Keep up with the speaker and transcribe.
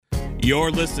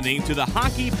You're listening to the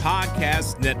Hockey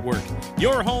Podcast Network,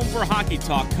 your home for hockey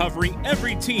talk covering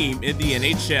every team in the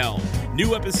NHL.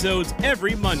 New episodes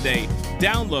every Monday.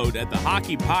 Download at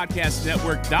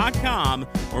thehockeypodcastnetwork.com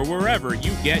or wherever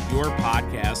you get your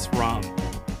podcasts from.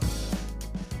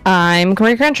 I'm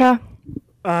Corey Crenshaw.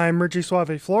 I'm Richie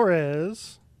Suave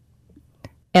Flores.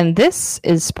 And this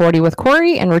is Sporty with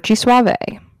Corey and Richie Suave.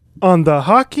 On the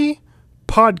Hockey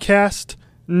Podcast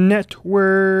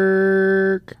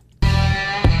Network.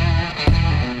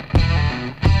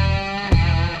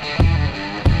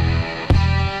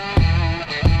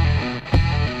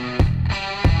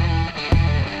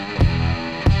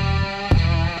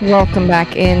 Welcome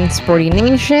back in Sporty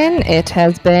Nation. It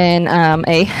has been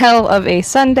a hell of a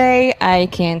Sunday. I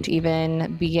can't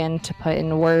even begin to put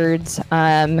in words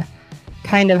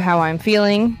kind of how I'm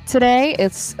feeling today.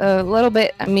 It's a little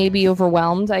bit maybe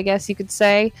overwhelmed, I guess you could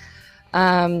say.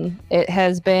 It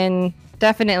has been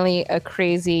definitely a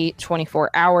crazy 24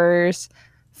 hours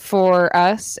for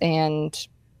us and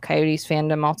Coyotes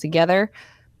fandom altogether.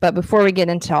 But before we get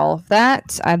into all of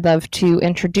that, I'd love to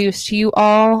introduce to you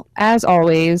all, as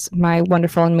always, my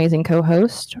wonderful and amazing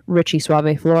co-host, Richie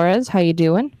Suave Flores. How you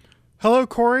doing? Hello,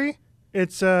 Corey.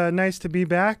 It's nice to be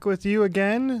back with you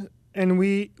again. And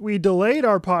we delayed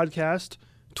our podcast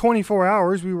 24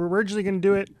 hours. We were originally going to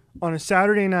do it on a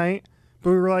Saturday night, but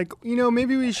we were like,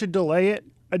 maybe we should delay it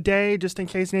a day just in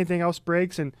case anything else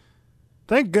breaks. And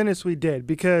thank goodness we did,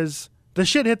 because the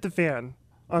shit hit the fan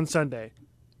on Sunday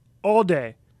all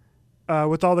day.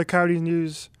 With all the Coyotes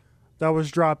news that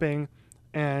was dropping.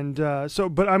 And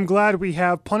but I'm glad we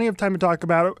have plenty of time to talk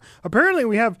about it. Apparently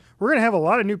we're going to have a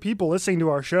lot of new people listening to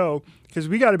our show, because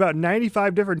we got about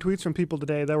 95 different tweets from people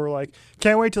today that were like,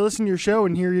 can't wait to listen to your show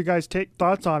and hear you guys take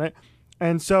thoughts on it.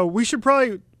 And so we should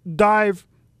probably dive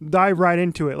right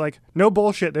into it. Like, no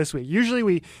bullshit this week. Usually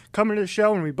we come into the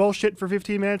show and we bullshit for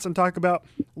 15 minutes and talk about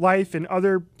life and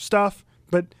other stuff,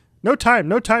 but no time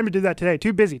to do that today.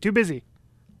 Too busy.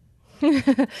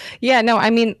 Yeah, no, I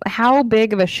mean, how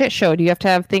big of a shit show do you have to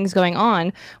have things going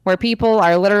on where people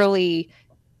are literally,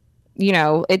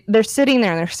 they're sitting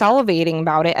there and they're salivating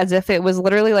about it as if it was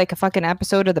literally like a fucking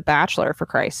episode of The Bachelor, for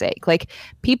Christ's sake. Like,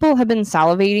 people have been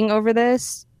salivating over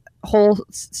this whole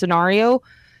scenario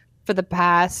for the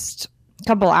past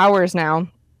couple hours now.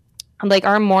 Like,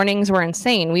 our mornings were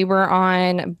insane. We were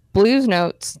on Blues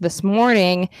Notes this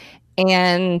morning,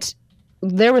 and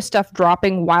there was stuff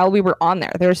dropping while we were on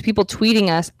there. There was people tweeting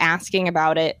us asking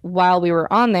about it while we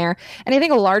were on there. And I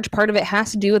think a large part of it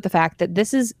has to do with the fact that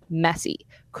this is messy,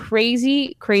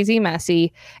 crazy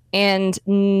messy. And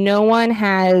no one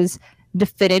has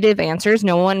definitive answers.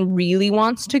 No one really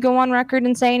wants to go on record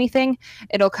and say anything.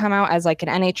 It'll come out as like an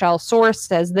NHL source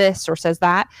says this or says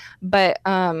that. But,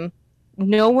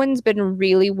 no one's been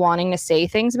really wanting to say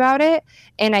things about it.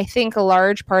 And I think a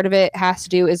large part of it has to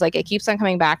do is, like, it keeps on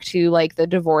coming back to like the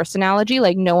divorce analogy.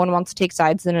 Like, no one wants to take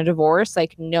sides in a divorce.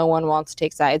 Like, no one wants to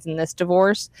take sides in this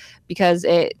divorce, because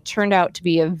it turned out to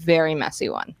be a very messy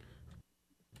one.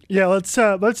 Yeah, let's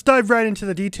dive right into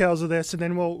the details of this, and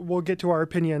then we'll get to our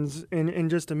opinions in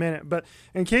just a minute. But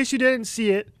in case you didn't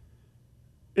see it,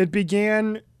 it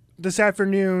began this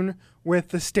afternoon with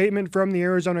the statement from the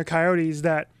Arizona Coyotes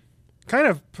that kind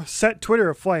of set Twitter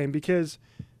aflame, because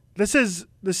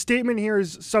the statement here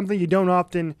is something you don't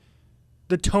often,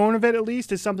 the tone of it at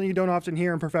least, is something you don't often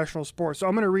hear in professional sports. So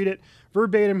I'm going to read it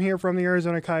verbatim here from the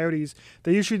Arizona Coyotes.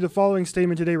 They issued the following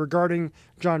statement today regarding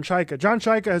John Chayka. John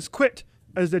Chayka has quit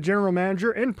as the general manager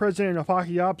and president of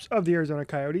hockey ops of the Arizona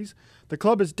Coyotes. The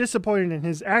club is disappointed in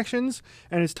his actions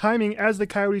and his timing as the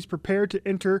Coyotes prepare to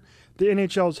enter the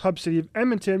NHL's hub city of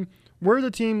Edmonton, where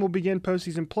the team will begin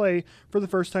postseason play for the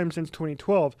first time since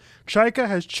 2012. Chayka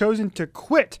has chosen to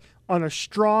quit on a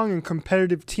strong and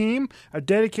competitive team, a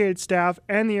dedicated staff,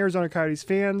 and the Arizona Coyotes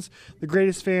fans, the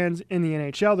greatest fans in the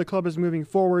NHL. The club is moving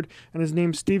forward and has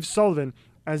named Steve Sullivan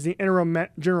as the interim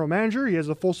general manager. He has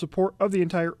the full support of the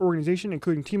entire organization,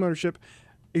 including team ownership,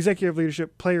 executive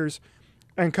leadership, players,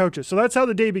 and coaches. So that's how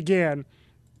the day began,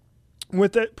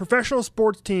 with the professional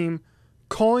sports team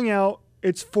calling out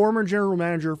its former general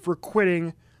manager for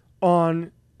quitting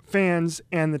on fans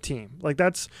and the team. Like,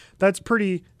 that's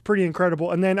pretty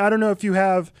incredible. And then I don't know if do you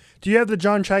have the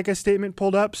John Chayka statement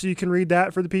pulled up so you can read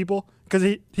that for the people? Because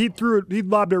he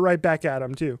lobbed it right back at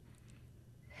him too.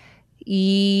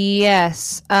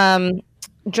 Yes. John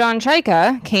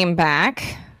Chayka came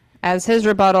back as his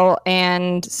rebuttal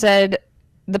and said,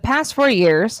 the past 4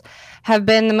 years have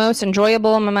been the most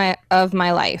enjoyable of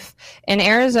my life. In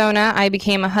Arizona, I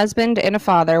became a husband and a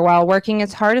father while working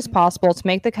as hard as possible to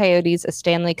make the Coyotes a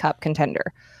Stanley Cup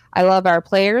contender. I love our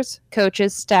players,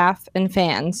 coaches, staff, and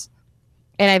fans.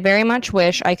 and I very much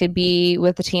wish I could be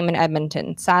with the team in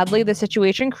Edmonton. Sadly, the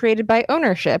situation created by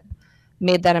ownership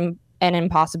made that an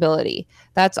impossibility.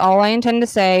 That's all I intend to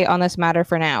say on this matter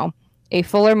for now. A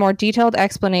fuller, more detailed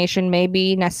explanation may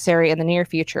be necessary in the near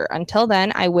future. Until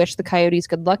then, I wish the Coyotes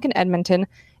good luck in Edmonton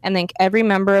and thank every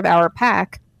member of our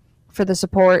pack for the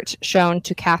support shown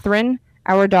to Catherine,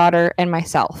 our daughter, and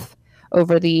myself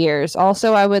over the years.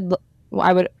 Also, I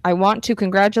want to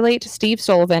congratulate Steve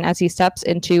Sullivan as he steps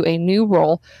into a new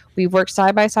role. We've worked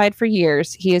side by side for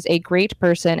years. He is a great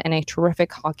person and a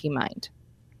terrific hockey mind.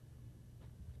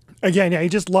 Again, yeah, he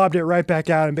just lobbed it right back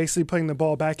out and basically putting the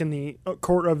ball back in the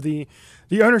court of the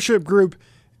ownership group.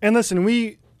 And listen,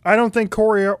 I don't think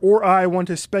Corey or I want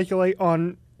to speculate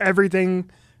on everything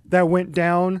that went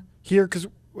down here, because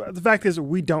the fact is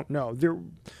we don't know. There are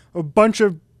a bunch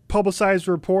of publicized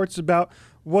reports about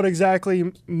what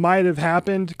exactly might have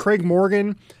happened. Craig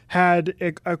Morgan had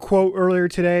a quote earlier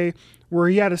today where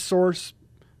he had a source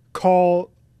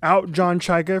call out John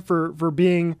Chayka for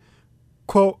being,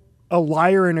 quote, a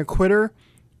liar and a quitter.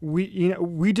 We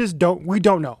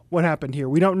don't know what happened here.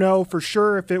 We don't know for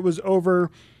sure if it was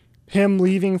over him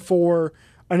leaving for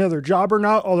another job or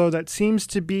not, although that seems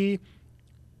to be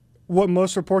what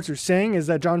most reports are saying, is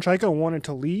that John Chayka wanted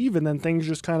to leave and then things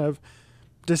just kind of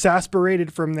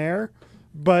disasperated from there.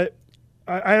 But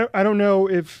I don't know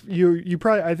if you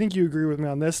probably, I think you agree with me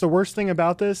on this. The worst thing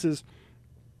about this is,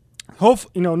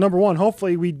 number one,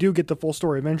 hopefully we do get the full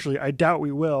story eventually. I doubt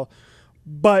we will.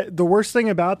 But the worst thing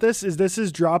about this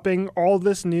is dropping all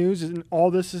this news and all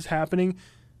this is happening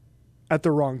at the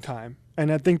wrong time.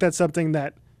 And I think that's something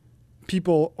that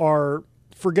people are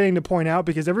forgetting to point out,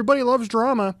 because everybody loves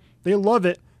drama. They love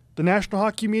it. The national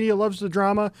hockey media loves the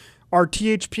drama. Our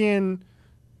THPN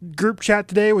group chat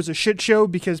today was a shit show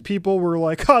because people were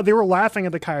like, they were laughing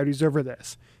at the Coyotes over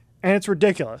this. And it's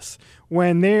ridiculous.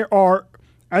 When they are,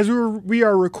 as we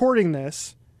are recording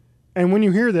this, and when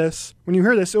you hear this,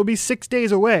 it'll be 6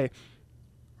 days away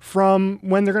from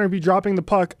when they're going to be dropping the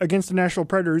puck against the Nashville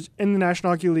Predators in the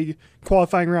National Hockey League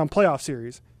qualifying round playoff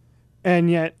series.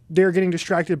 And yet they're getting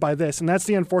distracted by this. And that's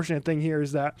the unfortunate thing here,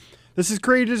 is that this has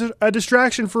created a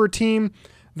distraction for a team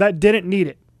that didn't need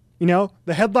it.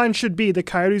 The headline should be the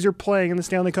Coyotes are playing in the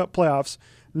Stanley Cup playoffs,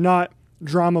 not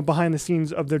drama behind the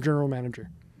scenes of their general manager.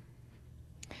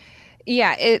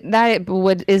 Yeah,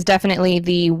 is definitely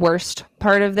the worst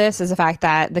part of this, is the fact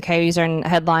that the Coyotes are in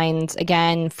headlines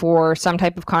again for some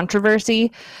type of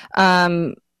controversy.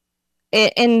 In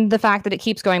the fact that it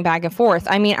keeps going back and forth.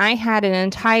 I mean, I had an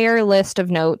entire list of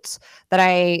notes that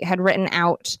I had written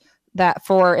out that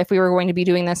for if we were going to be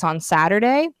doing this on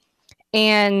Saturday,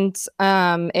 and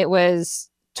it was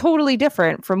totally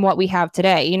different from what we have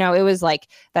today. It was like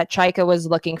that Chayka was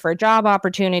looking for a job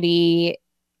opportunity,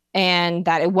 and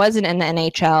that it wasn't in the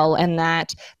NHL, and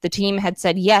that the team had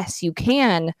said, yes, you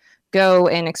can go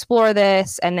and explore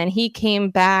this. And then he came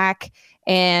back,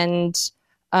 and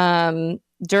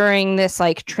during this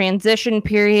transition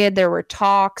period, there were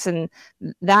talks, and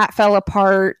that fell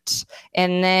apart.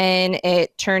 And then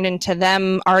it turned into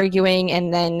them arguing,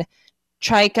 and then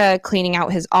Chayka cleaning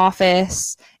out his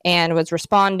office and was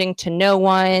responding to no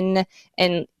one.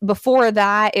 And before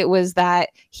that, it was that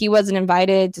he wasn't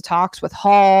invited to talks with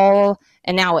Hall,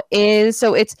 and now it is.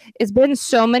 So it's been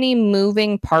so many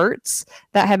moving parts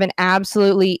that have been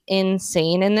absolutely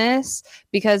insane in this,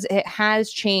 because it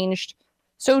has changed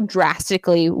so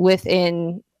drastically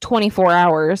within 24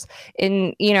 hours.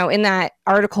 In that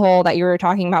article that you were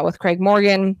talking about with Craig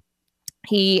Morgan,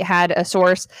 he had a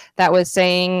source that was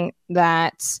saying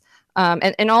that,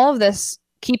 and all of this,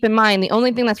 keep in mind, the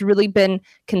only thing that's really been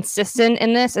consistent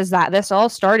in this is that this all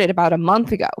started about a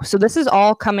month ago. So this is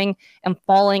all coming and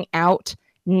falling out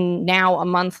now a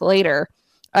month later.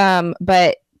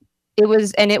 But it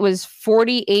was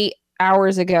 48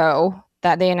 hours ago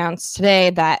that they announced today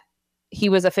that he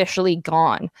was officially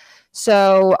gone.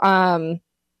 So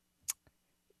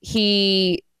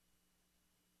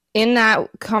in that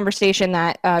conversation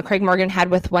that Craig Morgan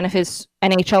had with one of his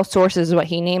NHL sources, what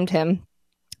he named him,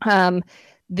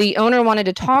 the owner wanted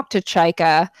to talk to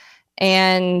Chayka,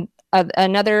 and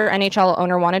another NHL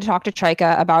owner wanted to talk to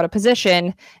Chayka about a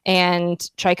position, and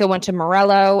Chayka went to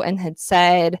Morello and had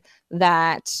said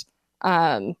that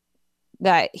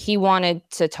that he wanted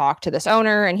to talk to this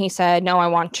owner, and he said, no, I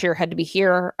want your head to be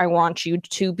here. I want you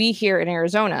to be here in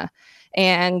Arizona.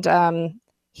 And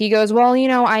he goes, well,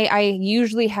 I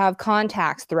usually have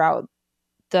contacts throughout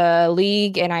the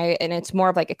league, and it's more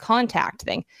of like a contact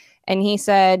thing. And he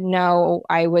said, no,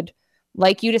 I would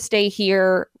like you to stay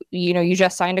here. You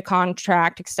just signed a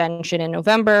contract extension in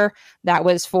November. That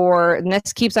was and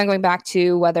this keeps on going back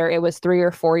to whether it was 3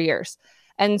 or 4 years.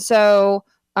 And so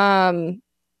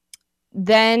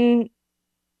then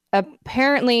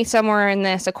apparently somewhere in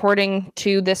this, according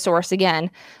to this source again,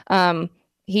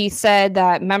 he said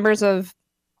that members of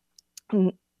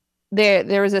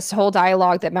there was this whole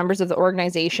dialogue that members of the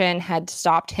organization had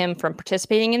stopped him from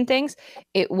participating in things.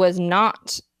 It was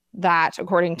not that,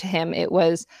 according to him, it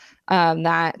was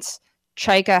that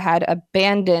Chaika had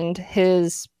abandoned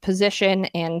his position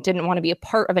and didn't want to be a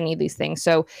part of any of these things.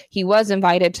 So he was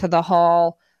invited to the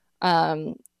hall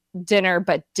dinner,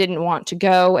 but didn't want to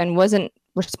go and wasn't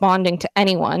responding to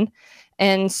anyone.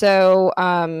 And so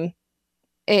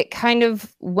it kind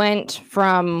of went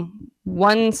from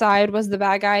one side was the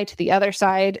bad guy to the other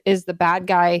side is the bad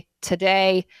guy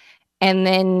today. And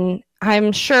then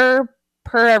I'm sure,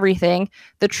 per everything,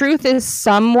 the truth is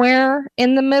somewhere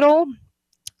in the middle.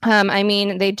 I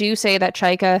mean, they do say that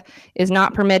Chaika is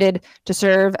not permitted to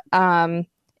serve in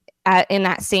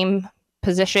that same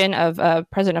position of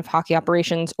president of hockey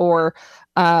operations or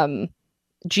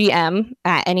GM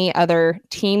at any other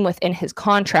team within his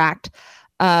contract.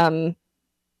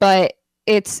 But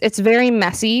it's very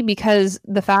messy because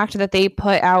the fact that they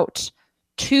put out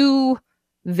two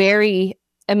very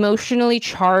emotionally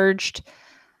charged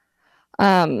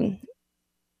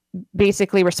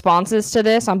basically responses to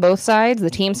this on both sides, the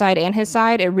team side and his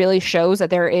side, it really shows that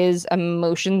there is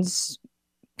emotions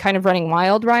kind of running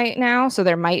wild right now. So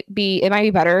it might be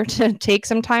better to take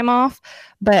some time off.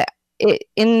 But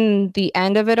in the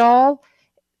end of it all,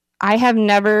 I have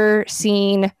never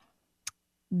seen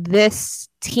this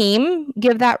team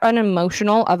give that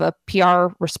unemotional of a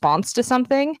PR response to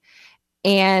something.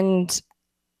 And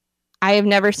I have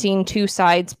never seen two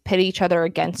sides pit each other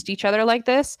against each other like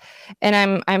this.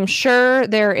 And I'm sure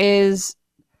there is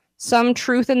some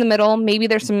truth in the middle. Maybe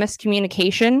there's some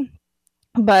miscommunication,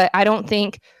 but I don't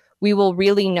think we will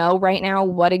really know right now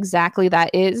what exactly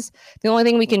that is. The only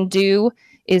thing we can do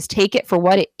is take it for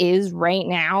what it is right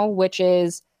now, which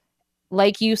is,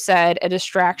 like you said, a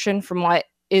distraction from what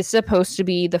is supposed to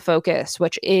be the focus,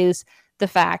 which is the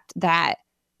fact that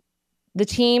the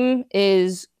team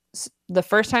is the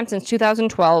first time since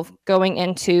 2012 going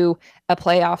into a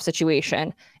playoff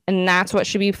situation. And that's what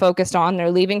should be focused on.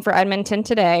 They're leaving for Edmonton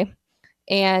today.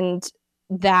 And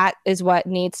that is what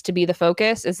needs to be the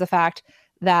focus, is the fact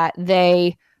that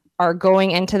they are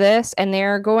going into this, and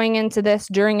they're going into this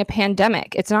during a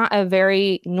pandemic. It's not a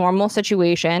very normal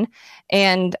situation.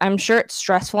 And I'm sure it's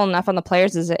stressful enough on the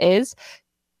players as it is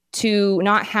to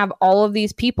not have all of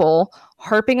these people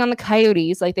harping on the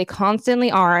Coyotes like they constantly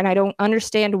are. And I don't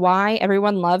understand why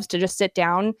everyone loves to just sit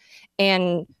down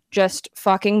and just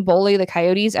fucking bully the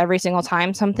Coyotes every single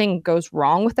time something goes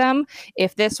wrong with them.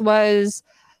 If this was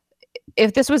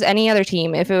any other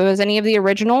team, if it was any of the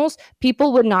originals,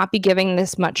 people would not be giving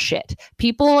this much shit.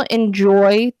 People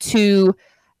enjoy to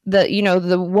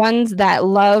the ones that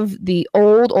love the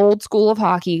old school of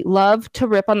hockey love to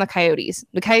rip on the Coyotes.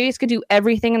 The Coyotes could do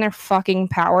everything in their fucking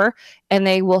power and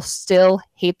they will still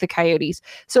hate the Coyotes.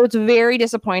 So it's very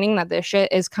disappointing that this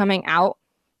shit is coming out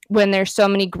when there's so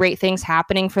many great things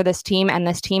happening for this team, and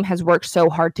this team has worked so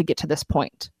hard to get to this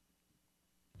point.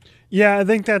 Yeah, I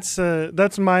think that's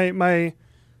my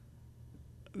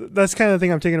that's kind of the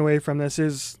thing I'm taking away from this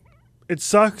is it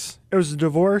sucks. It was a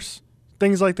divorce.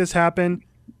 Things like this happen.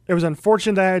 It was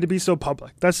unfortunate that it had to be so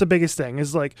public. That's the biggest thing,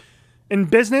 is like in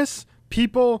business,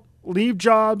 people leave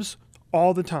jobs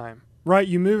all the time, right?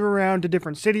 You move around to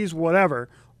different cities, whatever,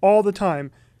 all the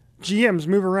time. GMs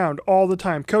move around all the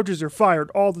time. Coaches are fired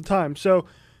all the time. So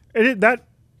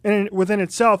within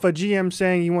itself, a GM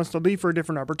saying he wants to leave for a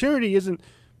different opportunity isn't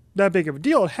that big of a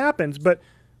deal. It happens. But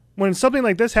when something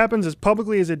like this happens as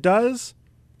publicly as it does,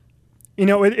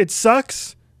 it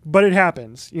sucks, but it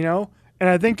happens, And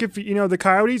I think if, the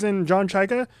Coyotes and John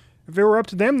Chaika, if it were up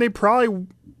to them, they probably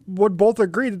would both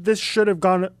agree that this should have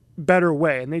gone a better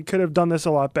way, and they could have done this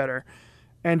a lot better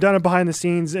and done it behind the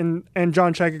scenes, and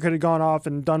John Chaika could have gone off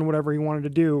and done whatever he wanted to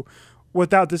do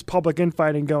without this public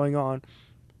infighting going on.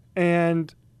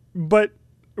 But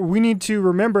we need to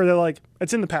remember that,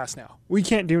 it's in the past now. We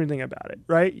can't do anything about it,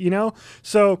 right?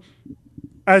 So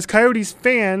as Coyotes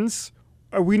fans,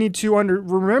 we need to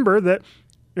remember that,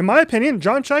 in my opinion,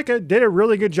 John Chaika did a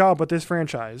really good job with this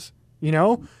franchise.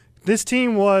 This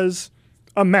team was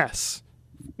a mess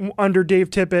under Dave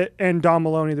Tippett and Don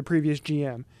Maloney, the previous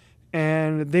GM.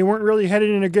 And they weren't really headed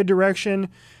in a good direction.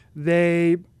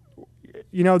 It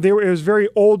was very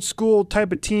old school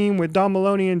type of team with Don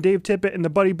Maloney and Dave Tippett and the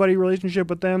buddy-buddy relationship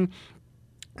with them.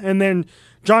 And then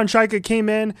John Chaika came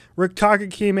in, Rick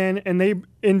Tocchet came in, and they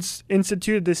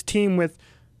instituted this team with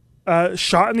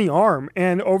shot in the arm.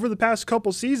 And over the past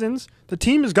couple seasons, the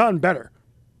team has gotten better.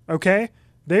 Okay?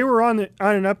 they were on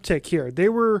an uptick here.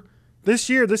 This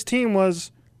year, this team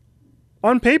was,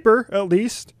 on paper at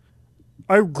least,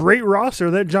 a great roster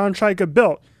that John Chayka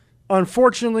built.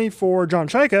 Unfortunately for John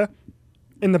Chayka,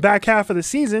 in the back half of the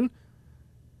season,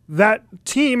 that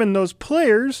team and those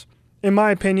players, in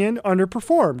my opinion,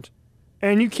 underperformed.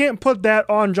 And you can't put that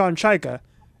on John Chayka.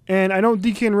 And I don't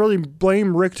think you can really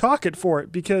blame Rick Tocchet for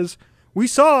it, because we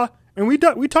saw, and we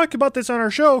talked about this on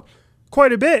our show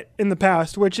quite a bit in the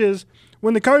past, which is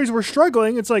when the Coyotes were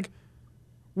struggling, it's like,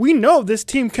 we know this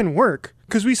team can work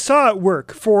because we saw it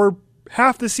work for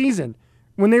half the season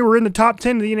when they were in the top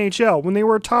 10 of the NHL, when they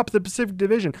were atop the Pacific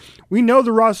Division. We know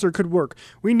the roster could work.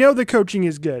 We know the coaching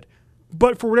is good.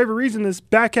 But for whatever reason, this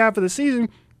back half of the season,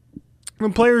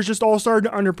 when players just all started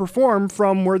to underperform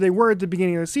from where they were at the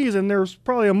beginning of the season, there's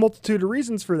probably a multitude of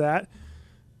reasons for that.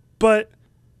 But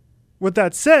with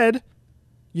that said,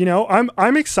 you know,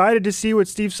 I'm excited to see what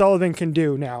Steve Sullivan can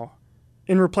do now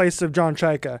in replace of John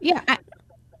Chayka. Yeah.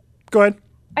 Go ahead.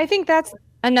 I think that's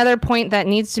another point that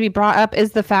needs to be brought up,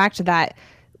 is the fact that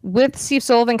with Steve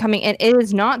Sullivan coming in, it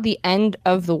is not the end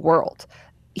of the world.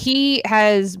 He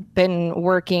has been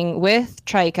working with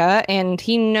Chayka, and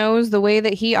he knows the way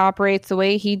that he operates, the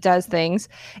way he does things,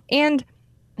 and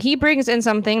he brings in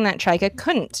something that Chayka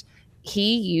couldn't.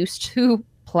 He used to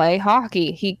play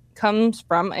hockey. He comes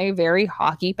from a very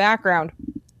hockey background.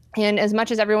 And as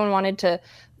much as everyone wanted to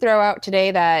throw out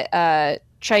today that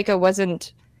Chayka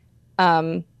wasn't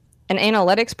an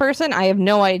analytics person, I have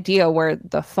no idea where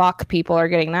the fuck people are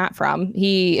getting that from.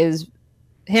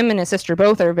 Him and his sister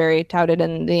both are very touted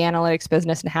in the analytics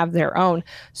business and have their own.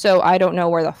 So I don't know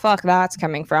where the fuck that's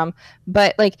coming from.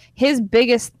 But like, his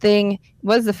biggest thing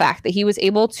was the fact that he was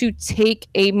able to take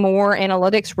a more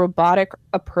analytics robotic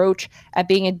approach at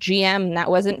being a GM. That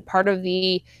wasn't part of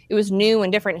it was new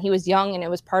and different. He was young, and it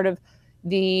was part of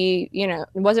it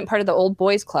wasn't part of the old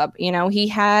boys club. You know, he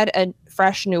had a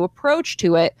fresh new approach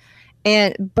to it.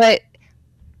 But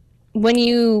when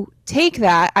you take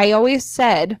that, I always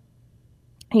said,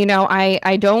 you know,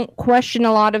 I don't question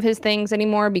a lot of his things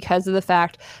anymore, because of the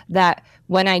fact that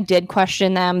when I did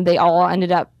question them, they all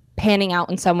ended up panning out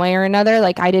in some way or another.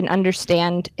 Like, I didn't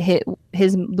understand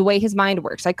the way his mind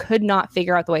works. I could not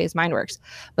figure out the way his mind works.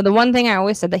 But the one thing I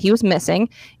always said that he was missing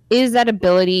is that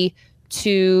ability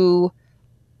to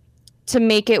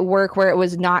make it work where it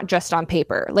was not just on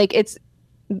paper. Like,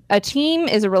 a team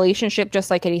is a relationship just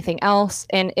like anything else.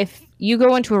 And if you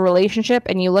go into a relationship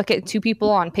and you look at two people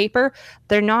on paper,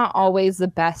 they're not always the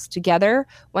best together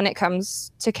when it comes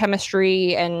to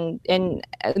chemistry and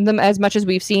them, as much as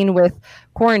we've seen with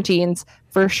quarantines.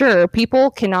 For sure,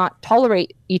 people cannot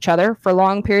tolerate each other for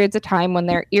long periods of time when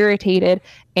they're irritated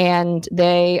and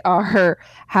they are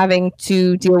having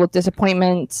to deal with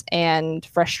disappointments and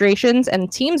frustrations. And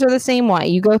teams are the same way.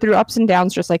 You go through ups and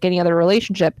downs just like any other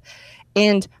relationship.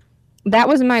 And that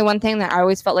was my one thing that I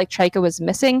always felt like Chayka was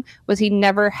missing, was he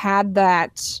never had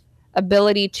that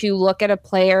ability to look at a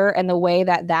player and the way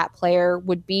that player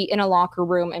would be in a locker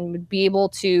room and would be able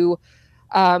to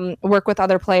work with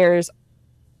other players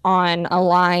on a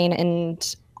line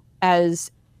and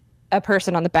as a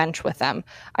person on the bench with them.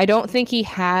 I don't think he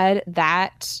had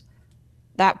that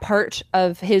part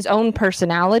of his own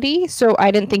personality. So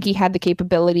I didn't think he had the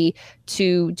capability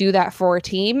to do that for a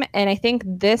team. And I think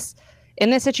in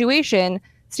this situation,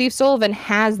 Steve Sullivan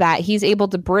has that. He's able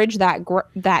to bridge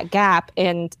that gap,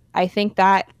 and I think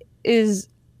that is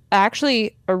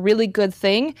actually a really good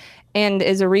thing and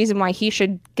is a reason why he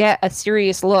should get a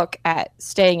serious look at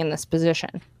staying in this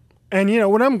position. And, you know,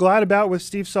 what I'm glad about with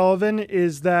Steve Sullivan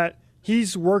is that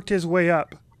he's worked his way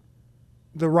up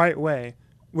the right way,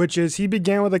 which is he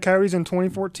began with the Coyotes in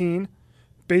 2014,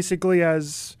 basically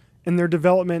as in their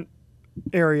development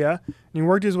area, and he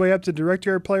worked his way up to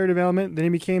director of player development. Then he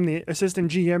became the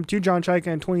assistant GM to John Chayka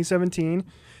in 2017.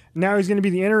 Now he's going to be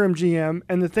the interim GM.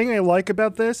 And the thing I like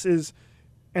about this is,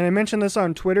 and I mentioned this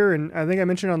on Twitter, and I think I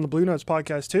mentioned it on the Blue Notes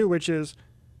podcast too, which is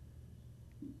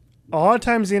a lot of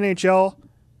times the NHL,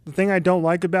 the thing I don't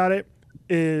like about it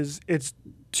is it's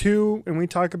too, and we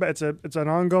talk about it's an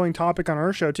ongoing topic on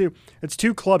our show too. It's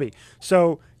too clubby.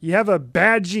 So you have a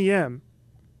bad GM,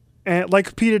 and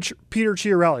like Peter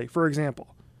Chiarelli, for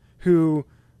example, who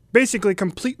basically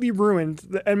completely ruined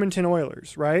the Edmonton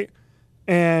Oilers, right?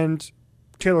 And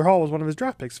Taylor Hall was one of his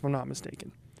draft picks, if I'm not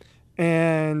mistaken.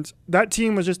 And that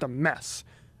team was just a mess.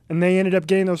 And they ended up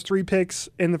getting those 3 picks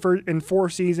in 4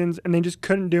 seasons, and they just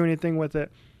couldn't do anything with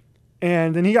it.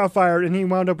 And then he got fired, and he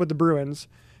wound up with the Bruins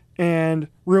and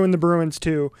ruined the Bruins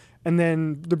too. And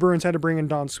then the Bruins had to bring in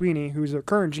Don Sweeney, who's their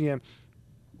current GM.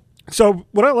 So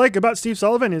what I like about Steve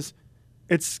Sullivan is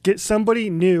It's get somebody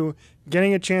new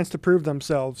getting a chance to prove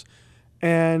themselves.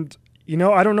 And,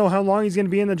 I don't know how long he's going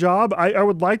to be in the job. I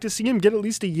would like to see him get at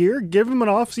least a year, give him an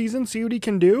off season, see what he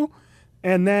can do,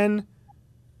 and then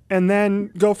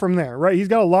go from there, right? He's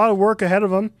got a lot of work ahead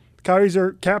of him.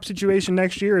 Coyotes' cap situation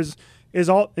next year is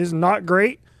not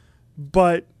great,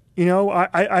 but I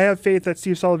have faith that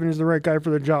Steve Sullivan is the right guy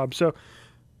for the job. So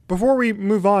before we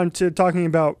move on to talking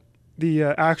about the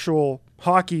actual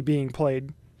hockey being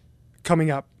played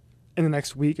coming up in the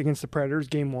next week against the Predators,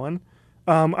 Game 1,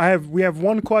 we have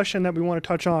one question that we want to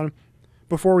touch on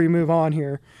before we move on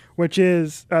here, which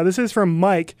is this is from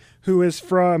Mike, who is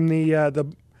from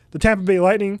the Tampa Bay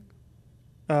Lightning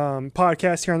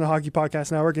podcast here on the Hockey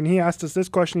Podcast Network, and he asked us this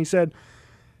question. He said,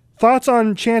 thoughts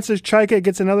on chances Chaika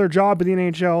gets another job in the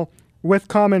NHL with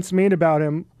comments made about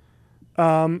him.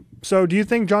 So do you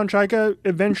think John Chaika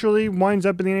eventually winds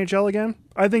up in the NHL again?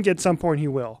 I think at some point he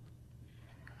will.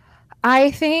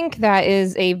 I think that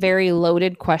is a very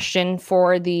loaded question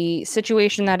for the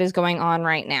situation that is going on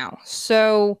right now.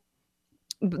 So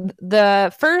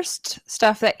the first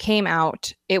stuff that came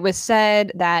out, it was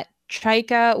said that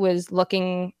Chaika was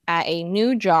looking at a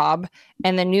new job,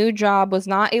 and the new job was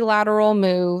not a lateral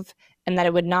move, and that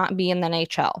it would not be in the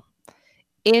NHL.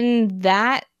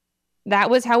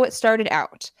 That was how it started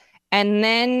out. And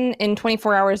then in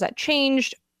 24 hours that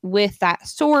changed with that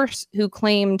source who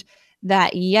claimed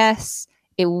that yes,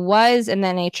 it was in the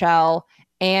NHL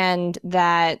and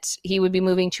that he would be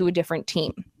moving to a different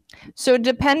team. So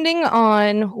depending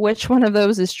on which one of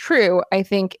those is true, I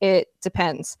think it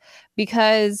depends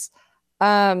because,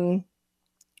 one,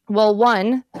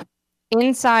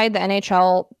 inside the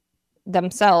NHL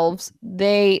themselves,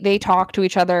 they talk to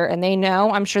each other and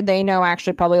I'm sure they know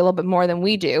actually probably a little bit more than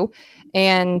we do.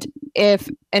 And if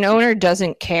an owner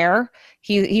doesn't care,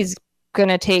 he's going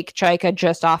to take Chaika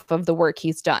just off of the work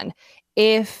he's done.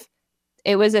 If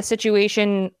it was a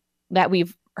situation that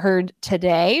we've heard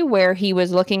today where he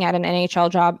was looking at an NHL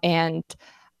job and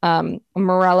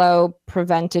Morello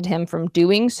prevented him from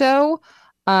doing so,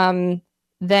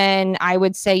 then I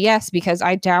would say yes, because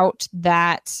I doubt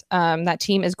that that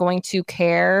team is going to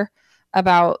care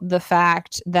about the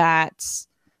fact that,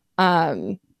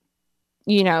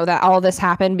 that all this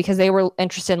happened because they were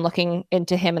interested in looking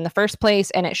into him in the first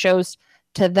place. And it shows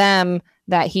to them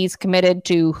that he's committed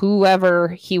to whoever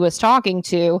he was talking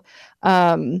to,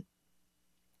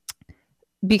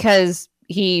 because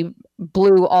he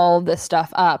blew all this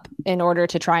stuff up in order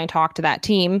to try and talk to that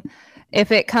team.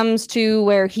 If it comes to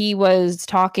where he was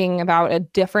talking about a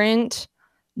different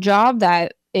job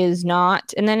that is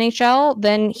not in the NHL,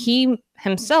 then he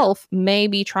himself may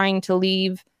be trying to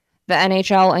leave the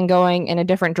NHL and going in a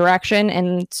different direction.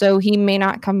 And so he may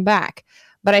not come back.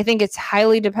 But I think it's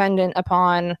highly dependent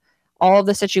upon all of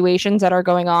the situations that are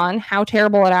going on, how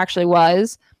terrible it actually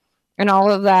was, and all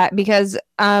of that. Because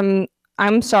I'm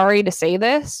sorry to say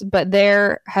this, but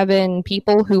there have been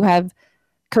people who have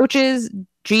coaches,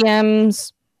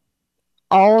 GMs,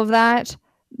 all of that.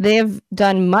 They have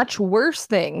done much worse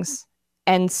things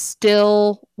and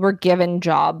still were given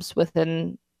jobs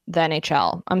within the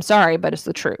NHL. I'm sorry, but it's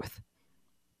the truth.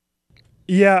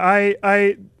 Yeah,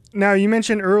 I now you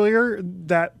mentioned earlier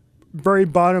that very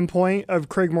bottom point of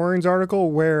Craig Morin's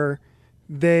article where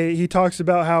he talks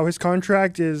about how his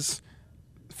contract is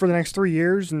for the next 3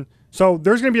 years, and so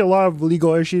there's going to be a lot of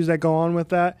legal issues that go on with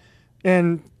that,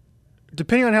 and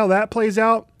depending on how that plays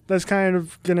out, that's kind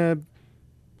of going to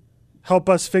help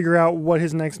us figure out what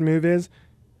his next move is.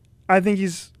 I think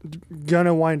he's going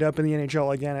to wind up in the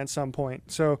NHL again at some point.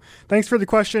 So thanks for the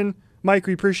question, Mike.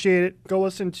 We appreciate it. Go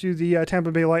listen to the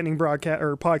Tampa Bay Lightning broadcast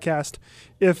or podcast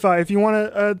if you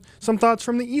want some thoughts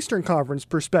from the Eastern Conference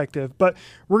perspective. But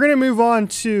we're going to move on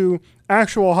to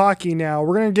actual hockey now.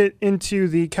 We're going to get into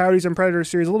the Coyotes and Predators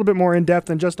series a little bit more in depth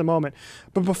in just a moment.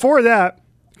 But before that,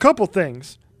 a couple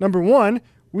things. Number one,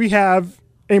 we have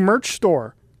a merch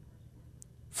store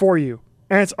for you.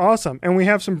 And it's awesome. And we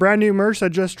have some brand new merch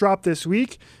that just dropped this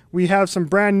week. We have some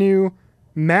brand new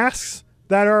masks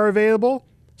that are available.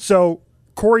 So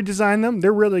Corey designed them.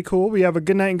 They're really cool. We have a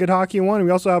Good Night and Good Hockey one. We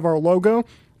also have our logo.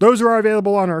 Those are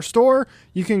available on our store.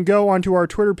 You can go onto our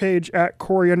Twitter page at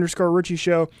Corey_Ritchie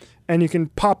Show, and you can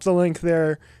pop the link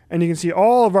there, and you can see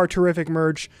all of our terrific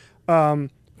merch.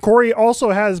 Corey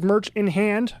also has merch in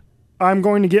hand. I'm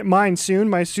going to get mine soon,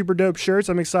 my super dope shirts.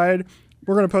 I'm excited.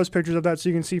 We're going to post pictures of that so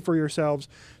you can see for yourselves.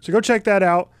 So go check that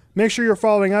out. Make sure you're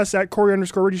following us at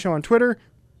Corey_Ritchie Show on Twitter,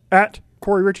 at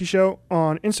Corey Ritchie Show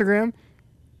on Instagram,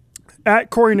 at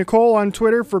Corey Nicole on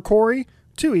Twitter for Corey,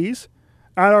 2 E's,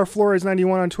 at our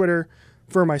Flores91 on Twitter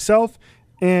for myself.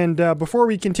 And before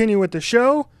we continue with the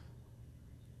show,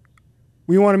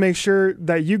 we want to make sure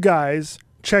that you guys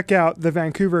check out the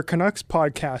Vancouver Canucks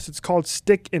podcast. It's called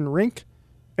Stick and Rink.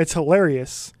 It's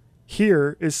hilarious.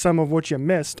 Here is some of what you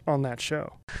missed on that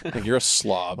show. Like, you're a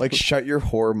slob. Like, shut your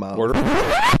whore mouth.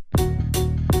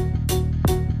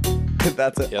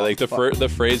 That's it. Yeah, like the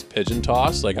phrase pigeon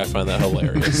toss, like, I find that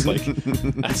hilarious. Like,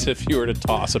 as if you were to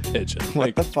toss a pigeon. What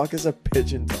Like, the fuck is a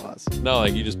pigeon toss? no,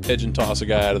 like, you just pigeon toss a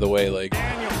guy out of the way, like.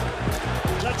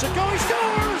 Let's it go, he scores!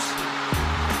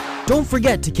 Don't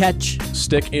forget to catch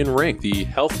Stick in Rink, the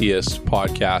healthiest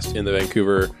podcast in the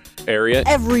Vancouver area.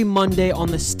 every Monday on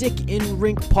the Stick in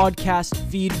Rink podcast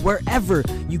feed wherever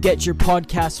you get your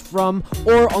podcasts from,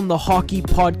 or on the Hockey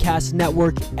Podcast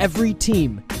Network. Every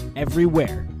team,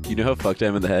 everywhere. You know how fucked I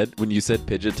am in the head? When you said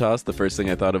pigeon toss, the first thing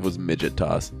I thought of was midget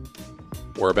toss.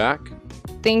 We're back.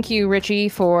 Thank you, Richie,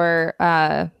 for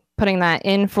putting that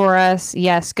in for us.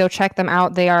 Yes, go check them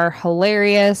out. They are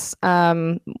hilarious.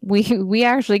 We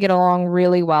actually get along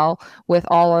really well with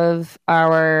all of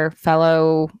our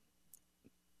fellow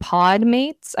pod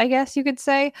mates, I guess you could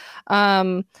say,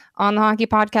 on the Hockey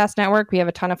Podcast Network. We have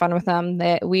a ton of fun with them.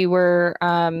 That we were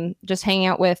just hanging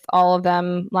out with all of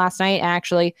them last night,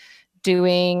 actually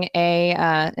doing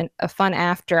a fun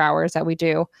after hours that we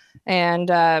do,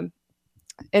 and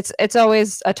it's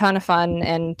always a ton of fun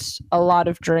and a lot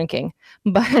of drinking.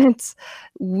 But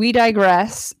we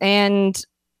digress, and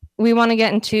we want to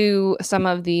get into some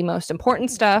of the most important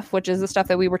stuff, which is the stuff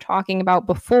that we were talking about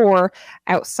before,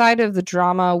 outside of the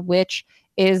drama, which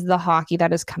is the hockey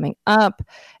that is coming up.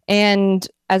 And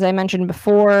as I mentioned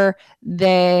before,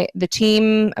 the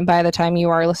team, by the time you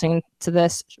are listening to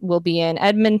this, will be in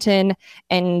Edmonton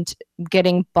and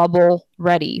getting bubble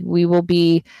ready. We will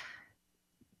be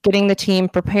getting the team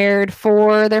prepared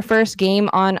for their first game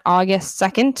on August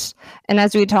 2nd. And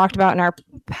as we talked about in our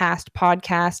past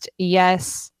podcast,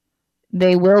 yes,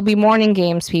 they will be morning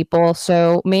games, people.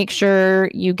 So make sure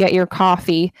you get your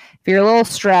coffee. If you're a little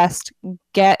stressed,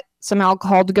 get some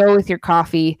alcohol to go with your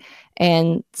coffee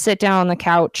and sit down on the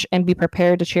couch and be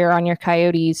prepared to cheer on your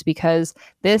Coyotes, because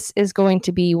this is going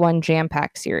to be one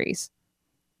jam-packed series.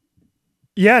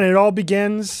 Yeah, and it all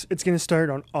begins, it's going to start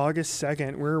on August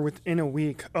 2nd. We're within a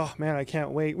week. Oh, man, I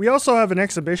can't wait. We also have an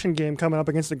exhibition game coming up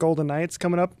against the Golden Knights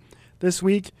coming up this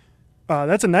week.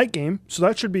 That's a night game, so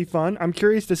that should be fun. I'm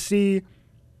curious to see,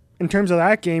 in terms of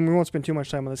that game, we won't spend too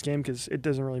much time on this game because it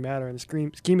doesn't really matter in the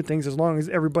scheme of things as long as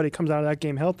everybody comes out of that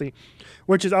game healthy.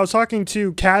 Which is, I was talking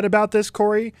to Kat about this,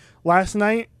 Corey, last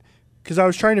night, because I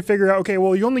was trying to figure out, okay,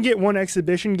 well, you only get one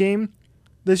exhibition game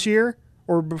this year,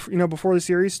 or before the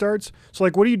series starts. So,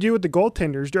 like, what do you do with the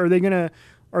goaltenders? Are they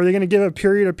gonna give a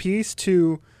period apiece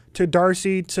to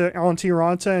Darcy, to Antti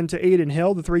Raanta, and to Aiden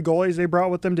Hill, the three goalies they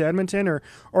brought with them to Edmonton, or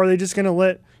are they just gonna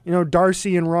let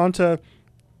Darcy and Raanta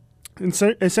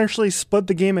essentially split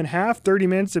the game in half, 30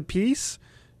 minutes apiece?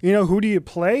 Who do you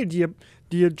play? Do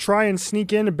you try and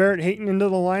sneak in Barrett Hayton into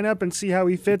the lineup and see how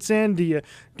he fits in? Do you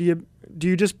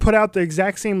just put out the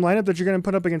exact same lineup that you're going to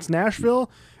put up against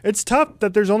Nashville? It's tough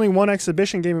that there's only one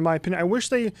exhibition game, in my opinion. I wish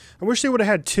they would have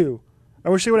had two. I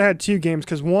wish they would have had two games,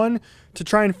 because one, to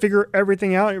try and figure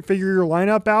everything out and figure your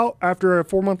lineup out after a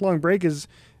 4-month-long break is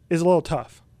a little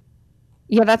tough.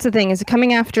 Yeah, that's the thing, is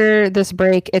coming after this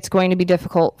break, it's going to be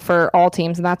difficult for all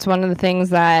teams. And that's one of the things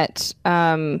that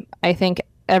I think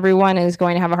everyone is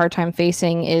going to have a hard time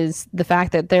facing, is the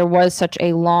fact that there was such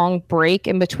a long break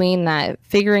in between that.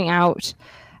 Figuring out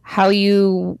how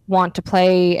you want to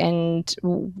play and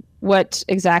what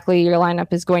exactly your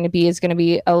lineup is going to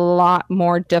be a lot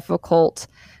more difficult,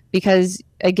 because,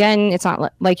 again, it's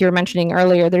not like you were mentioning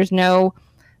earlier. There's no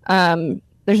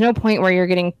point where you're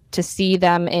getting to see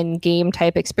them in game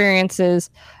type experiences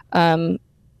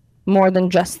more than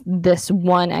just this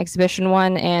one exhibition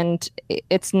one, and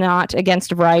it's not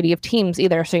against a variety of teams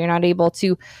either, so you're not able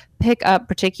to pick up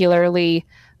particularly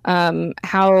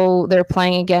how they're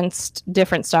playing against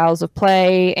different styles of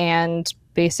play and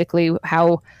basically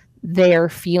how they're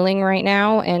feeling right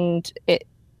now. And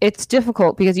it's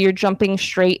difficult because you're jumping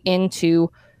straight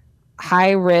into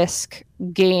high risk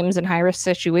games and high risk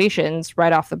situations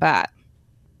right off the bat.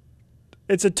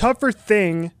 It's a tougher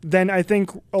thing than I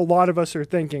think a lot of us are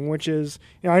thinking, which is,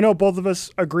 I know both of us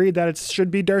agreed that it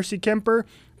should be Darcy Kuemper,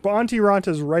 but Antti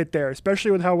Raanta's right there,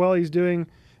 especially with how well he's doing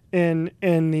in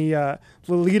the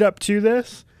lead up to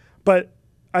this. But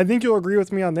I think you'll agree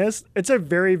with me on this. It's a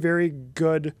very, very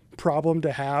good problem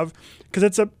to have, because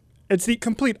it's the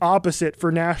complete opposite for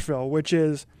Nashville, which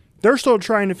is they're still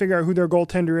trying to figure out who their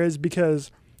goaltender is, because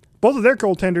both of their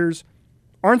goaltenders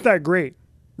aren't that great,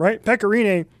 right? Pekka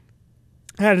Rinne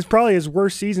had probably his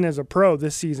worst season as a pro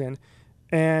this season,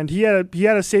 and he had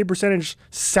a save percentage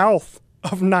south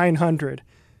of 900,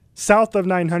 south of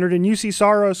 900, and UC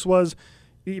Saros was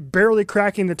barely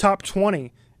cracking the top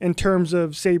 20 in terms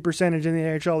of save percentage in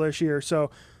the AHL this year.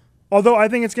 So although I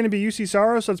think it's going to be UC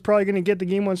Saros that's probably going to get the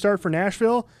game one start for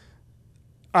Nashville,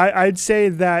 I'd say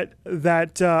that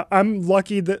I'm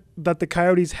lucky that the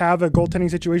Coyotes have a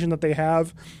goaltending situation that they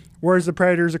have, whereas the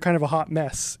Predators are kind of a hot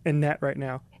mess in net right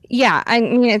now. Yeah, I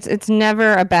mean it's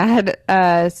never a bad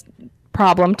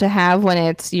problem to have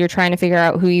when you're trying to figure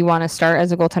out who you want to start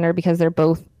as a goaltender because they're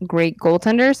both great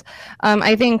goaltenders.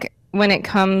 I think when it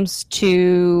comes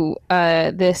to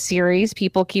this series,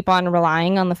 people keep on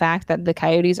relying on the fact that the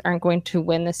Coyotes aren't going to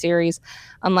win the series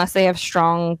unless they have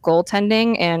strong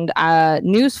goaltending. And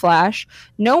newsflash,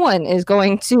 no one is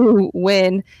going to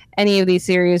win any of these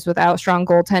series without strong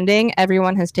goaltending.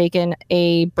 Everyone has taken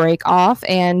a break off,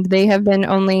 and they have been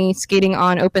only skating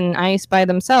on open ice by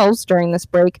themselves during this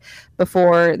break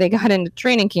before they got into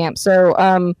training camp.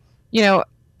 So,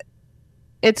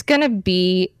 it's going to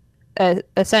be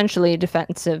essentially a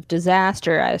defensive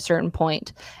disaster at a certain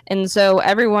point. And so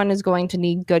everyone is going to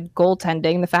need good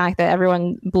goaltending. The fact that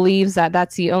everyone believes that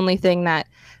that's the only thing that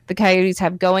the Coyotes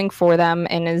have going for them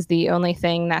and is the only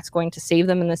thing that's going to save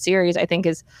them in the series, I think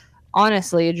is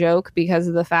honestly a joke because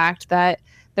of the fact that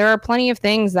there are plenty of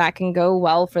things that can go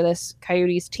well for this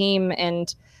Coyotes team.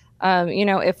 And,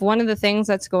 if one of the things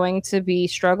that's going to be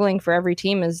struggling for every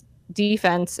team is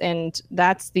defense, and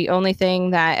that's the only thing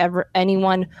that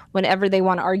anyone, whenever they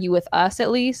want to argue with us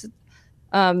at least,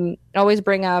 always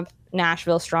bring up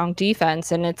Nashville's strong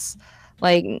defense. And it's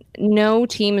like no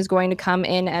team is going to come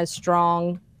in as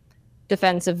strong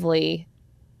defensively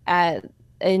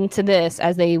into this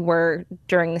as they were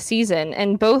during the season.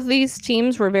 And both these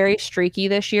teams were very streaky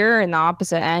this year in the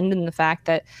opposite end, and the fact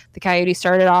that the Coyotes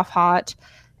started off hot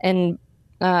and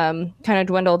kind of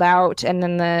dwindled out, and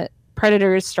then the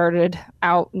Predators started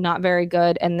out not very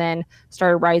good and then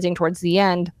started rising towards the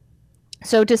end.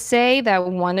 So to say that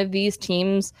one of these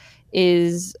teams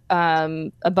is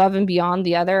above and beyond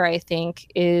the other, I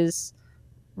think is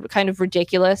kind of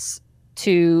ridiculous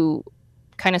to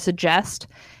kind of suggest.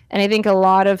 And I think a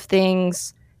lot of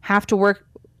things have to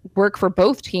work for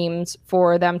both teams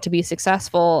for them to be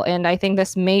successful. And I think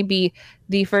this may be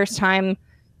the first time,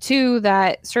 too,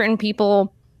 that certain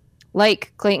people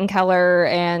like Clayton Keller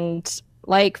and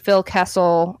like Phil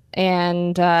Kessel,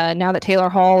 and now that Taylor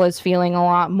Hall is feeling a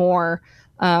lot more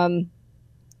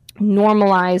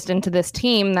normalized into this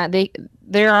team, that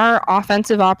there are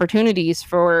offensive opportunities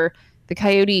for the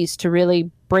Coyotes to really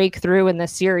break through in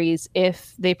this series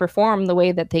if they perform the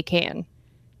way that they can.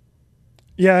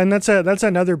 Yeah, and that's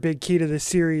another big key to this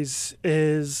series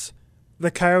is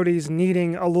the Coyotes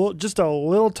needing just a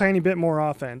little tiny bit more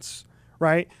offense,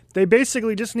 right? They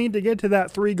basically just need to get to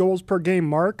that 3 goals per game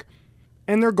mark,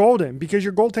 and they're golden because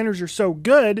your goaltenders are so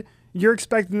good. You're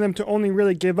expecting them to only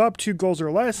really give up 2 goals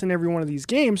or less in every one of these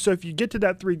games. So if you get to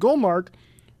that 3 goal mark,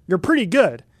 you're pretty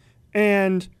good.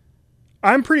 And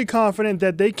I'm pretty confident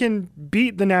that they can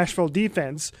beat the Nashville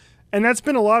defense. And that's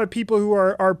been a lot of people who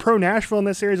are pro Nashville in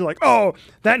this series are like, oh,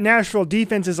 that Nashville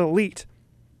defense is elite.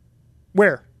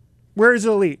 Where? Where is it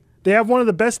elite? They have one of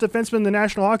the best defensemen in the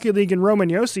National Hockey League in Roman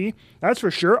Josi. That's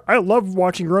for sure. I love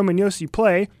watching Roman Josi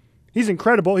play. He's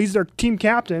incredible. He's their team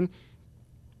captain.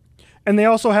 And they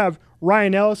also have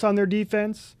Ryan Ellis on their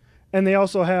defense. And they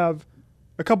also have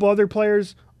a couple other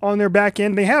players on their back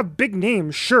end. They have big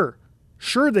names, sure.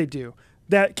 Sure they do.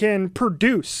 That can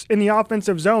produce in the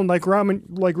offensive zone like Roman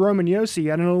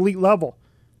Josi at an elite level.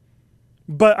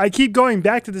 But I keep going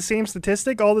back to the same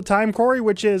statistic all the time, Corey,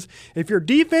 which is if your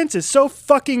defense is so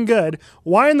fucking good,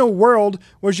 why in the world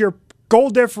was your goal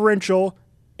differential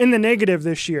in the negative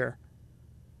this year?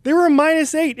 They were a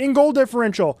 -8 in goal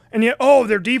differential, and yet,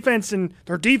 their defense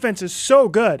is so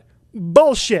good.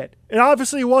 Bullshit. It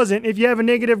obviously wasn't if you have a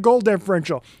negative goal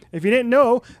differential. If you didn't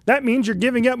know, that means you're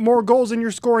giving up more goals than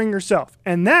you're scoring yourself.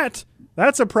 And that's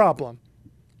a problem.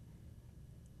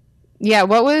 Yeah,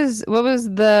 what was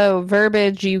the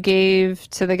verbiage you gave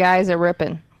to the guys at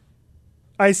Ripon?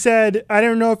 I said, I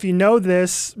don't know if you know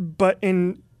this, but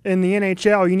in the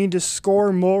NHL, you need to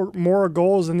score more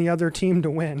goals than the other team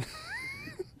to win.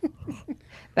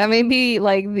 That may be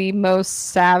like the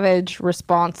most savage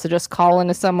response to just call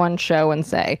into someone's show and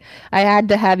say. I had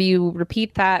to have you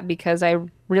repeat that because I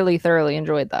really thoroughly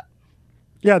enjoyed that.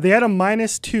 Yeah, they had a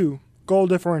 -2 goal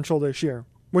differential this year,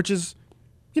 which is,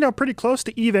 pretty close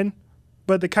to even.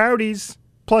 But the Coyotes,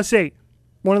 +8,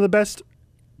 one of the best,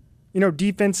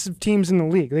 defensive teams in the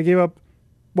league. They gave up,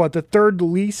 the 3rd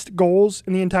least goals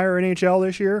in the entire NHL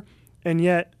this year, and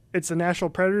yet it's the Nashville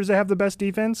Predators that have the best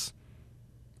defense.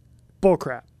 Bull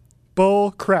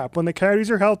crap. When the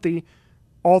Coyotes are healthy,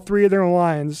 all three of their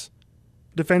lines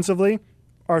defensively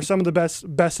are some of the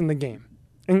best in the game.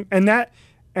 And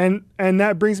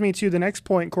that brings me to the next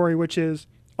point, Corey, which is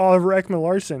Oliver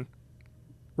Ekman-Larsson,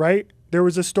 right? There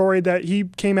was a story that he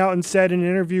came out and said in an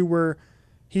interview where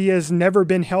he has never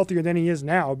been healthier than he is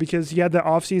now because he had that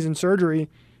off-season surgery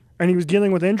and he was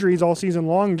dealing with injuries all season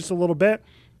long just a little bit.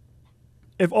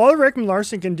 If Oliver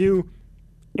Ekman-Larsson can do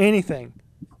anything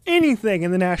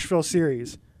in the Nashville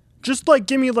series, just like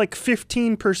give me like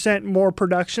 15% more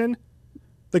production,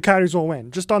 the Coyotes will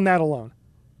win, just on that alone.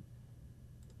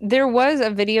 There was a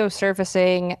video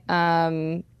surfacing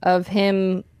of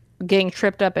him getting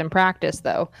tripped up in practice,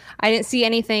 though. I didn't see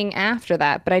anything after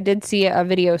that, but I did see a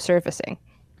video surfacing.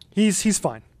 He's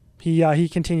fine. He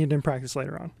continued in practice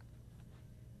later on.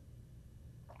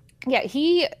 Yeah,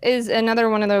 he is another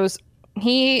one of those.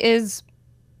 He is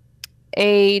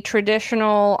a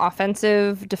traditional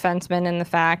offensive defenseman in the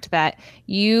fact that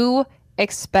you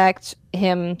expect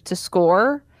him to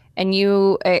score and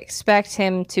you expect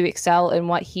him to excel in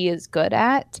what he is good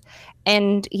at.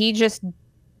 And he just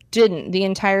didn't the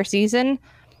entire season.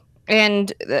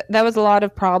 And that was a lot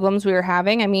of problems we were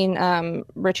having. I mean,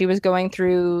 Richie was going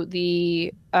through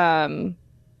the sound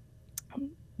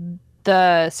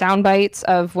bites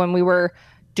of when we were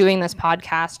doing this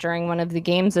podcast during one of the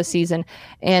games this season.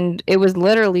 And it was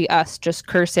literally us just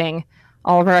cursing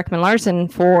Oliver Ekman-Larsson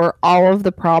for all of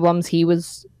the problems he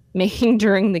was making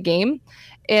during the game.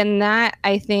 And that,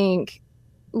 I think,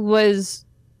 was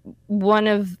one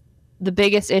of the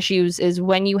biggest issues, is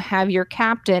when you have your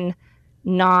captain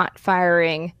not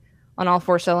firing on all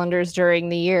four cylinders during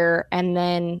the year, and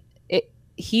then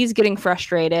he's getting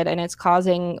frustrated and it's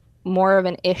causing more of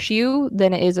an issue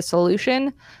than it is a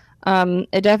solution.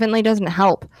 It definitely doesn't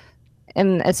help.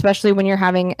 And especially when you're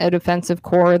having a defensive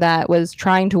core that was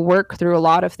trying to work through a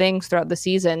lot of things throughout the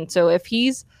season. So if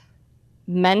he's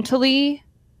mentally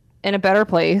in a better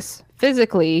place,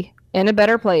 physically in a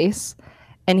better place,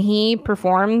 and he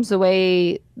performs the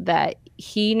way that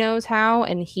he knows how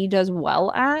and he does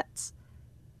well at,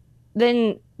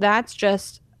 then that's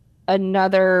just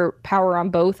another power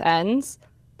on both ends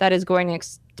that is going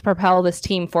to propel this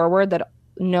team forward that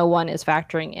no one is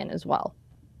factoring in as well.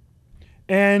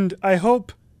 And I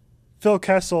hope Phil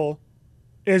Kessel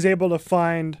is able to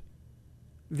find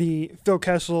the Phil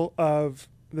Kessel of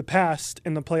the past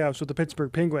in the playoffs with the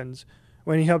Pittsburgh Penguins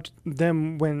when he helped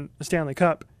them win the Stanley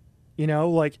Cup,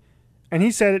 and he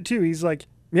said it too. He's like,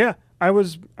 yeah, I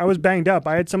was banged up.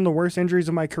 I had some of the worst injuries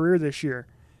of my career this year.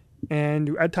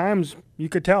 And at times you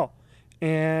could tell.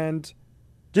 And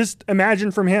just imagine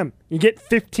from him, you get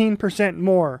 15%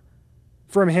 more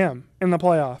from him in the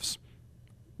playoffs.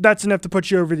 That's enough to put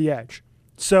you over the edge.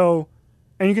 So,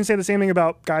 and you can say the same thing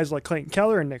about guys like Clayton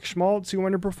Keller and Nick Schmaltz, who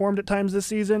underperformed at times this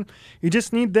season. You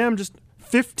just need them just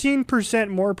 15%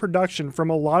 more production from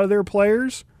a lot of their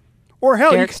players. Or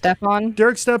hell,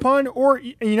 Derek Stepan, or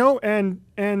and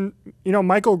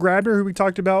Michael Grabner, who we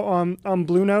talked about on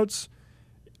Blue Notes.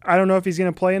 I don't know if he's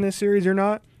going to play in this series or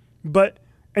not,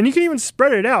 and you can even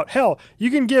spread it out. Hell,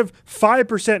 you can give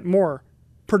 5% more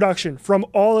production from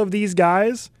all of these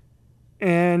guys,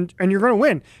 and you're going to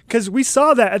win, because we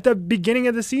saw that at the beginning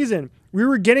of the season. We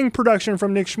were getting production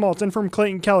from Nick Schmaltz and from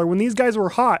Clayton Keller when these guys were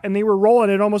hot and they were rolling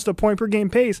at almost a point per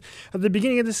game pace at the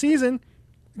beginning of the season.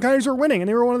 Guys were winning, and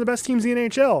they were one of the best teams in the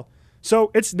NHL.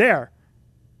 So it's there.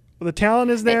 The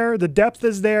talent is there. The depth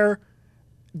is there.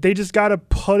 They just got to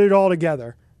put it all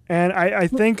together. And I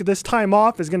think this time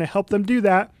off is going to help them do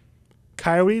that.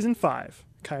 Coyotes in 5.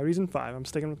 I'm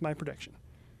sticking with my prediction.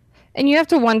 And you have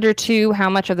to wonder, too, how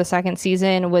much of the second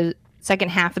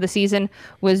half of the season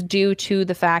was due to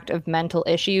the fact of mental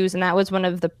issues. And that was one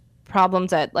of the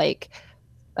problems that,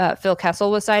 Phil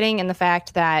Kessel was citing, and the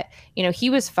fact that, he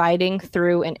was fighting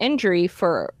through an injury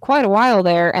for quite a while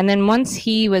there. And then once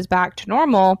he was back to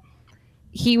normal,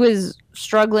 he was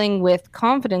struggling with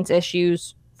confidence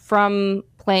issues from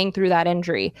playing through that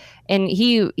injury. And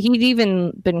he'd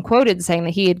even been quoted saying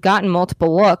that he had gotten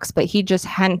multiple looks, but he just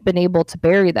hadn't been able to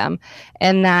bury them.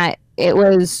 And that it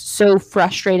was so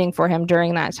frustrating for him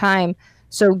during that time.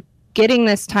 So getting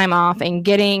this time off and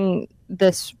getting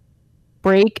this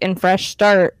break and fresh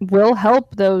start will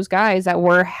help those guys that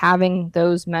were having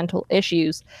those mental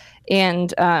issues.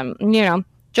 And,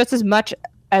 just as much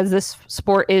as this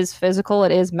sport is physical,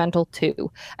 it is mental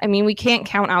too. I mean, we can't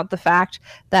count out the fact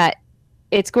that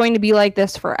it's going to be like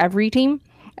this for every team.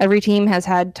 Every team has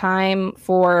had time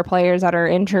for players that are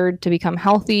injured to become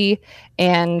healthy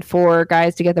and for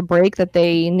guys to get the break that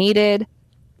they needed.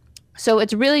 So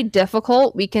it's really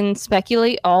difficult. We can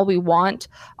speculate all we want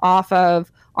off of,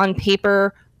 on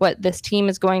paper, what this team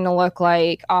is going to look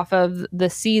like off of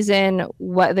the season,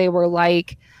 what they were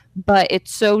like, but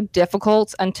it's so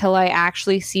difficult until I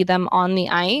actually see them on the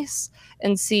ice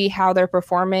and see how they're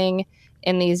performing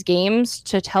in these games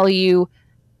to tell you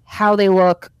how they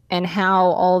look and how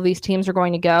all of these teams are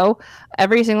going to go.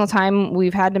 Every single time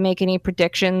we've had to make any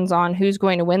predictions on who's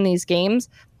going to win these games,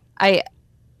 I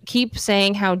keep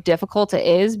saying how difficult it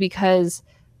is because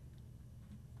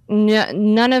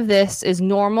none of this is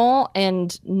normal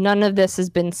and none of this has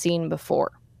been seen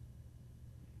before.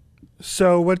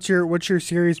 So what's your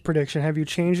series prediction? Have you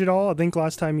changed it all? I think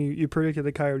last time you predicted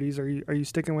the Coyotes. Are you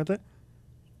sticking with it?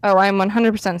 Oh, I'm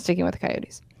 100% sticking with the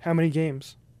Coyotes. How many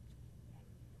games?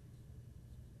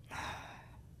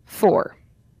 4.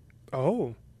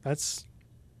 Oh, that's.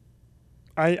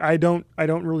 I don't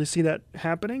really see that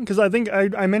happening because I think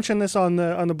I mentioned this on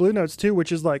the Blue Notes too,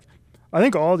 which is like I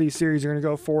think all these series are going to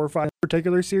go 4 or 5. In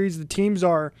particular series, the teams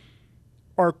are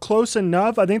close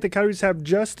enough. I think the Coyotes have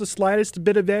just the slightest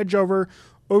bit of edge over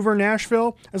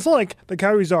Nashville. It's not like the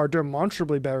Coyotes are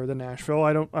demonstrably better than Nashville.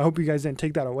 I hope you guys didn't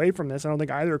take that away from this. I don't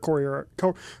think either Corey or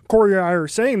I are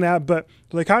saying that, but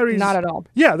the Coyotes not at all.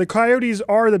 Yeah, the Coyotes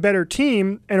are the better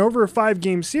team, and over a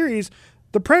 5-game series,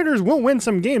 the Predators will win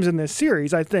some games in this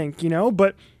series, I think,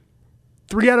 but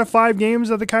 3 out of 5 games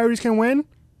that the Coyotes can win,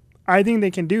 I think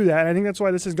they can do that. I think that's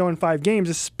why this is going 5 games,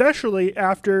 especially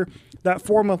after that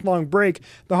 4-month-long break.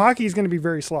 The hockey is going to be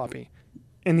very sloppy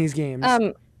in these games.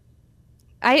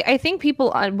 I think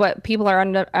what people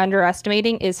are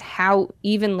underestimating is how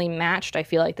evenly matched I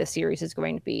feel like this series is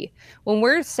going to be. When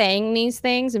we're saying these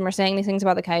things and we're saying these things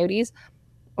about the Coyotes,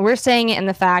 we're saying it in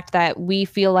the fact that we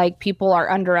feel like people are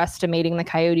underestimating the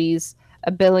Coyotes'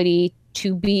 ability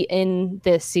to be in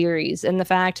this series and the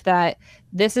fact that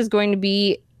this is going to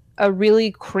be a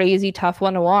really crazy tough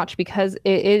one to watch because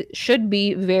it should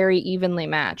be very evenly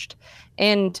matched.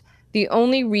 And the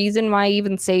only reason why I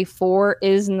even say 4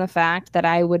 is in the fact that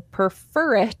I would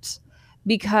prefer it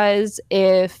because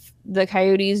if the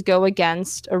Coyotes go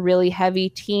against a really heavy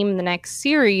team in the next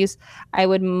series, I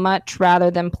would much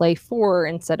rather them play 4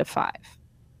 instead of 5.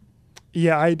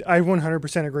 Yeah, I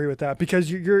 100% agree with that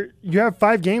because you have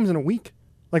 5 games in a week.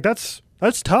 Like that's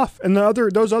tough. And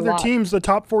those other teams, the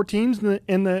top 4 teams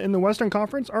in the Western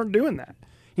Conference aren't doing that.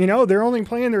 They're only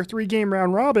playing their 3-game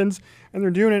round robins, and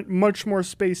they're doing it much more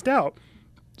spaced out.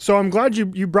 So I'm glad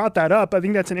you brought that up. I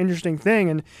think that's an interesting thing,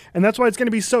 and that's why it's going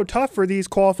to be so tough for these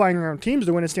qualifying round teams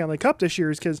to win a Stanley Cup this year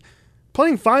is because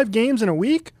playing 5 games in a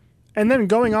week and then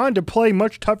going on to play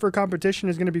much tougher competition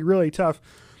is going to be really tough.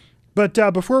 But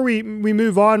before we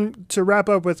move on to wrap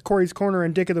up with Corey's Corner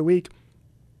and Dick of the Week,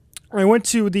 I went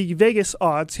to the Vegas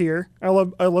odds here. I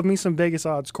love me some Vegas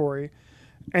odds, Corey.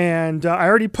 And I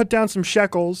already put down some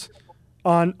shekels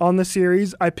on the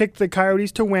series. I picked the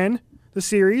Coyotes to win the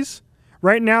series.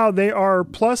 Right now, they are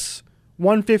plus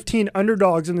 115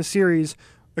 underdogs in the series,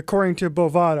 according to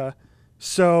Bovada.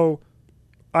 So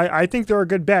I think they're a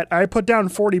good bet. I put down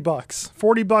 $40.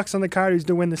 $40 on the Coyotes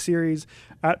to win the series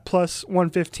at plus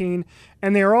 115.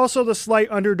 And they are also the slight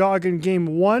underdog in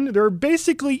game 1. They're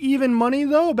basically even money,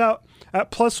 though, about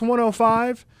at plus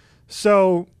 105.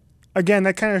 So, again,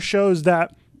 that kind of shows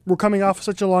that we're coming off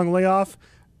such a long layoff.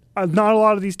 Not a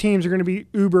lot of these teams are going to be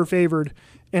uber favored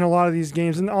in a lot of these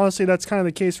games. And honestly, that's kind of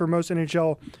the case for most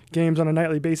NHL games on a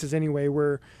nightly basis anyway,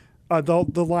 where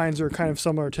the lines are kind of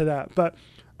similar to that. But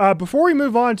before we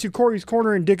move on to Corey's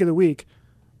Corner and Dick of the Week,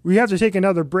 we have to take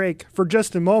another break for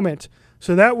just a moment.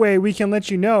 So that way we can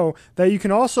let you know that you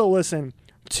can also listen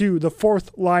to the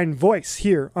Fourth Line Voice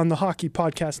here on the Hockey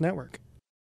Podcast Network.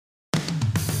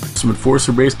 Some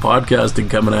enforcer-based podcasting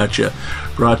coming at you.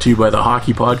 Brought to you by the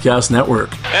Hockey Podcast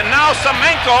Network. And now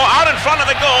Semenko out in front of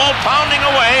the goal, pounding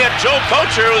away at Joe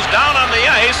Kocher, who's down on the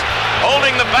ice,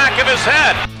 holding the back of his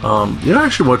head.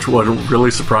 Actually what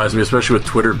really surprised me, especially with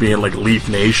Twitter being like Leaf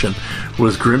Nation,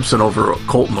 was Grimson over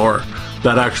Colton Orr.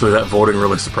 That voting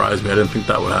really surprised me. I didn't think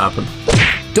that would happen.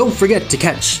 Don't forget to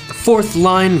catch the Fourth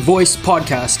Line Voice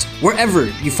podcast wherever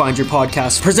you find your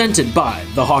podcasts, presented by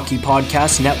the Hockey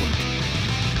Podcast Network.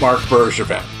 Marc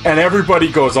Bergevin. And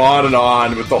everybody goes on and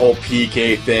on with the whole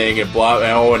PK thing and blah,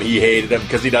 and he hated him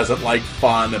because he doesn't like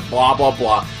fun and blah, blah,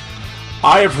 blah.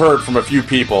 I have heard from a few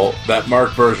people that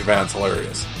Marc Bergevin's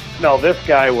hilarious. No, this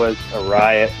guy was a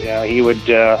riot. He would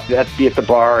have to be at the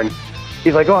bar and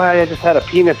he's like, I just had a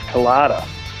penis colada.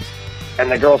 And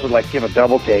the girls would give a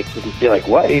double take and be like,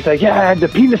 what? He's like, I had the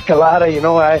penis colada,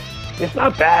 it's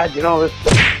not bad,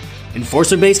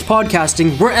 Enforcer-based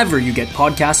podcasting wherever you get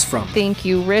podcasts from. Thank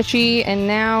you, Richie. And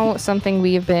now something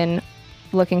we have been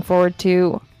looking forward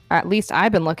to, at least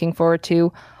I've been looking forward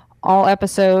to all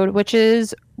episode, which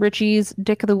is Richie's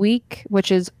Dick of the Week,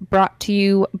 which is brought to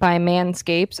you by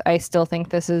Manscaped. I still think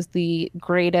this is the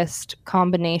greatest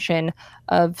combination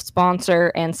of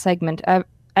sponsor and segment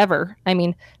ever. I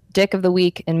mean, Dick of the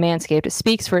Week and Manscaped, it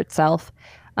speaks for itself.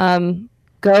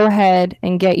 Go ahead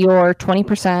and get your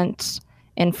 20%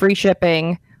 and free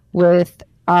shipping with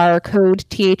our code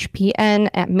THPN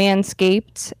at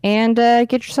Manscaped and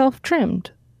get yourself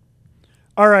trimmed.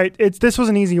 All right, this was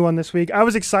an easy one this week. I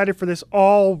was excited for this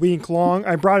all week long.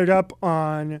 I brought it up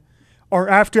on our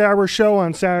after-hour show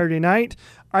on Saturday night.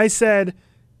 I said,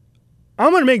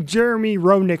 I'm going to make Jeremy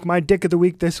Roenick my Dick of the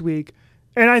Week this week,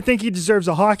 and I think he deserves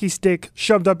a hockey stick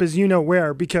shoved up his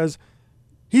you-know-where because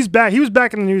he's back. He was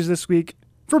back in the news this week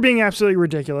for being absolutely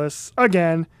ridiculous.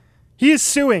 Again, he is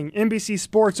suing NBC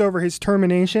Sports over his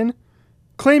termination,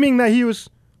 claiming that he was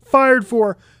fired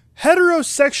for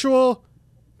heterosexual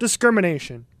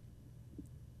discrimination.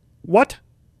 What?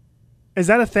 Is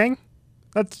that a thing?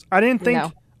 I didn't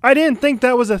think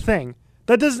that was a thing.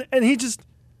 That doesn't, and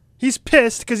he's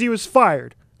pissed because he was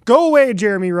fired. Go away,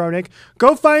 Jeremy Roenick.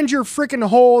 Go find your freaking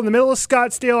hole in the middle of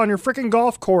Scottsdale on your freaking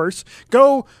golf course.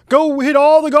 Go hit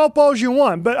all the golf balls you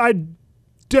want, but I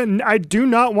do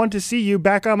not want to see you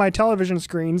back on my television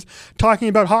screens talking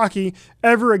about hockey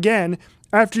ever again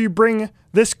after you bring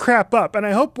this crap up. And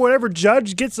I hope whatever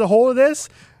judge gets a hold of this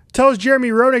tells Jeremy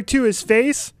Roenick to his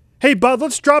face, hey, bud,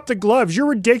 let's drop the gloves. You're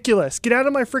ridiculous. Get out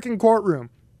of my freaking courtroom.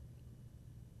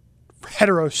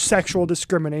 Heterosexual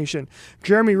discrimination.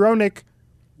 Jeremy Roenick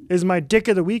is my Dick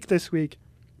of the Week this week,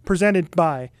 presented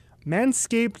by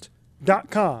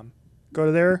Manscaped.com. Go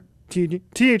to there.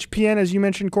 THPN, as you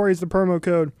mentioned, Corey, is the promo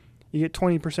code. You get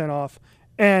 20% off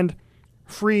and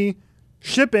free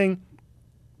shipping.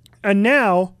 And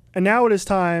now it is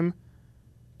time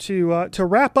to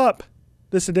wrap up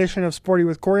this edition of Sporty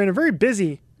with Corey, and a very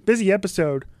busy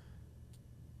episode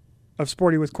of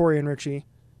Sporty with Corey and Richie.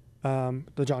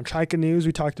 The John Chayka news,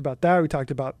 we talked about that. We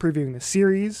talked about previewing the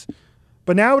series.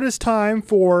 But now it is time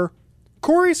for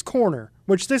Corey's Corner,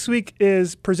 which this week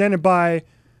is presented by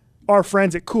our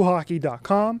friends at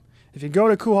CoolHockey.com. If you go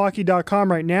to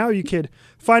CoolHockey.com right now, you could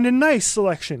find a nice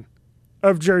selection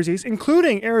of jerseys,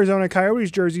 including Arizona Coyotes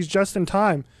jerseys, just in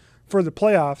time for the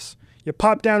playoffs. You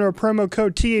pop down to a promo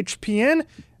code THPN,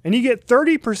 and you get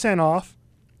 30% off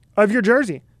of your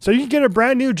jersey. So you can get a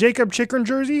brand new Jacob Chikrin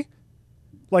jersey,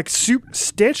 like soup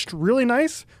stitched, really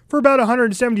nice, for about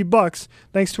 $170,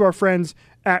 thanks to our friends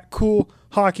at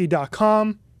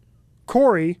CoolHockey.com.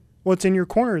 Corey, what's in your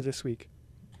corner this week?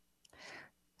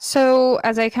 So,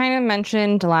 as I kind of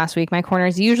mentioned last week, my corner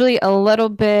is usually a little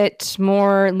bit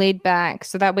more laid back.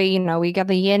 So that way, we got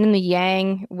the yin and the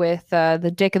yang with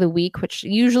the Dick of the Week, which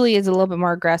usually is a little bit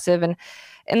more aggressive.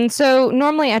 And so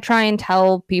normally I try and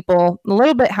tell people a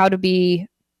little bit how to be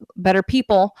better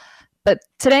people. But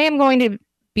today I'm going to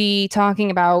be talking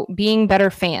about being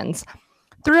better fans.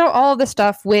 Throughout all of the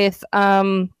stuff with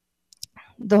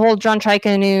the whole John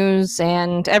Chayka news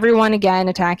and everyone again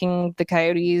attacking the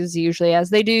Coyotes, usually as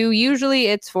they do. Usually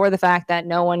it's for the fact that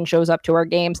no one shows up to our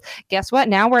games. Guess what?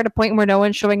 Now we're at a point where no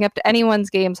one's showing up to anyone's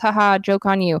games. Haha, joke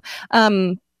on you.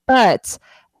 But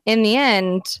in the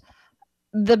end,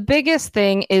 the biggest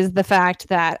thing is the fact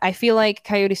that I feel like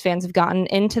Coyotes fans have gotten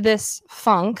into this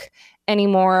funk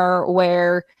anymore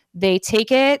where they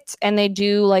take it and they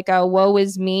do like a woe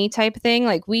is me type thing.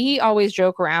 Like we always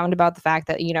joke around about the fact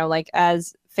that, like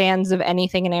as fans of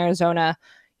anything in Arizona,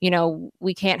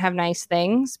 we can't have nice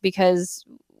things because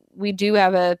we do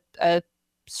have a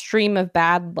stream of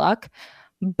bad luck.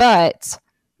 But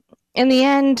in the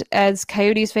end, as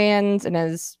Coyotes fans and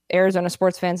as Arizona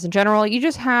sports fans in general, you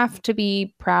just have to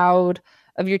be proud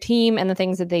of your team and the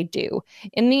things that they do.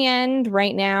 In the end,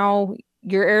 right now,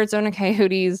 your Arizona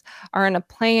Coyotes are in a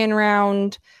play-in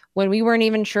round when we weren't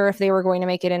even sure if they were going to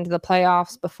make it into the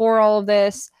playoffs before all of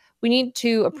this. We need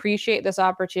to appreciate this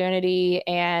opportunity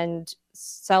and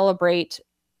celebrate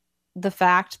the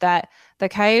fact that the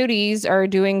Coyotes are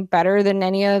doing better than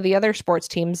any of the other sports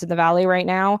teams in the Valley right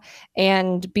now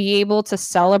and be able to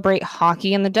celebrate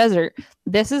hockey in the desert.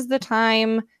 This is the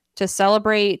time to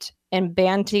celebrate and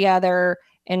band together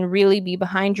and really be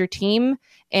behind your team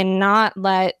and not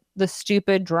let the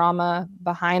stupid drama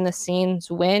behind the scenes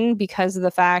win because of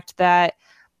the fact that,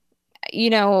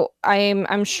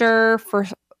 I'm sure for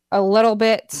a little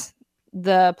bit,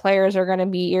 the players are going to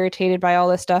be irritated by all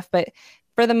this stuff, but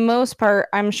for the most part,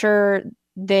 I'm sure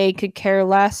they could care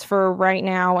less for right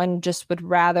now and just would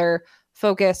rather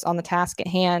focus on the task at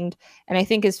hand. And I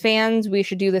think as fans, we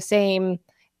should do the same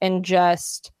and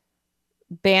just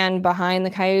band behind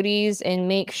the Coyotes and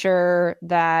make sure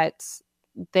that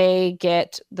they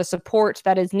get the support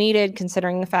that is needed,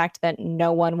 considering the fact that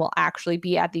no one will actually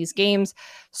be at these games.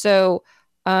 So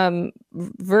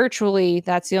virtually,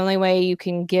 that's the only way you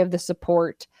can give the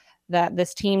support that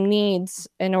this team needs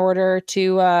in order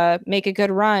to make a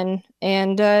good run.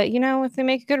 And, if they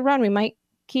make a good run, we might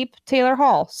keep Taylor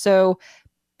Hall. So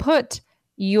put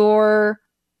your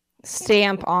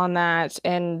stamp on that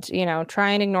and,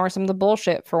 try and ignore some of the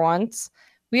bullshit for once.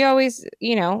 We always,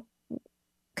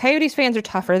 Coyotes fans are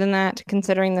tougher than that,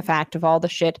 considering the fact of all the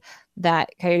shit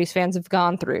that Coyotes fans have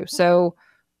gone through. So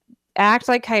act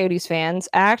like Coyotes fans,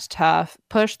 act tough,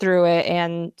 push through it,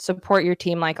 and support your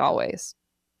team like always.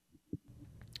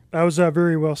 That was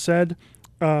very well said.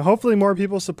 Hopefully more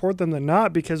people support them than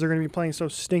not, because they're going to be playing so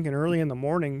stinking early in the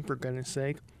morning, for goodness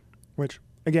sake. Which,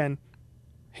 again,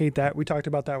 hate that. We talked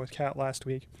about that with Kat last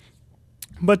week.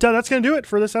 But that's going to do it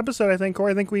for this episode, I think,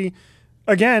 Corey. I think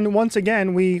once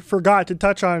again, we forgot to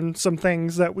touch on some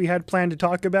things that we had planned to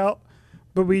talk about,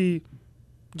 but we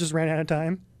just ran out of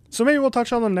time. So maybe we'll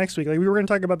touch on them next week. Like, we were going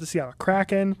to talk about the Seattle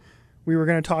Kraken. We were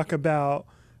going to talk about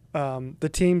the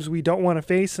teams we don't want to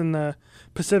face in the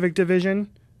Pacific Division,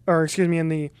 in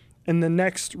the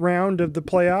next round of the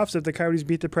playoffs if the Coyotes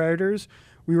beat the Predators.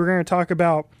 We were going to talk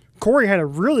about, Corey had a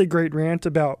really great rant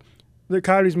about the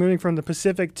Coyotes moving from the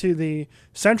Pacific to the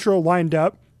Central lined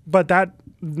up, but that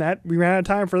we ran out of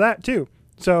time for that too.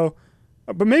 So,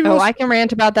 but maybe I can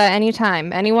rant about that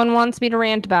anytime. Anyone wants me to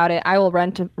rant about it, I will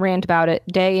rant about it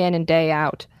day in and day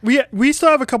out. We still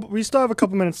have a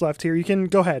couple minutes left here. You can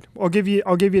go ahead. I'll give you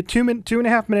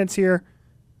 2.5 minutes here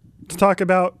to talk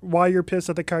about why you're pissed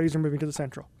that the Coyotes are moving to the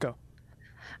Central. Go.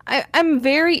 I'm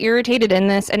very irritated in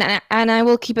this, and I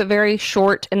will keep it very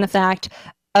short in the fact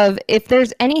of, if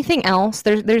there's anything else,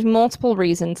 there's multiple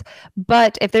reasons,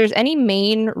 but if there's any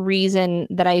main reason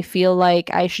that I feel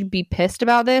like I should be pissed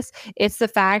about this, it's the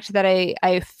fact that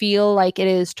I feel like it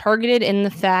is targeted in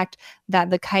the fact that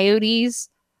the Coyotes,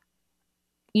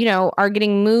 are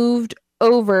getting moved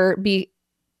over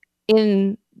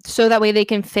so that way they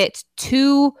can fit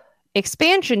 2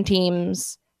 expansion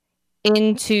teams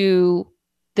into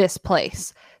this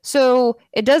place. So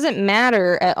it doesn't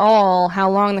matter at all how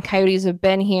long the Coyotes have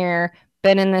been here,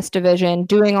 been in this division,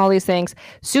 doing all these things.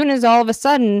 Soon as all of a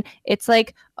sudden it's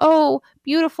like, oh,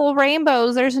 beautiful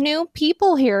rainbows, there's new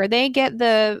people here, they get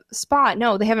the spot.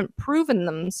 No, they haven't proven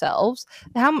themselves.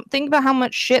 Think about how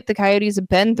much shit the Coyotes have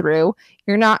been through.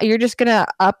 You're just gonna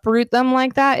uproot them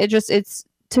like that. It's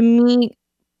to me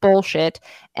bullshit.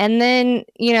 And then,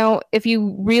 if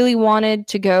you really wanted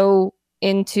to go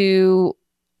into,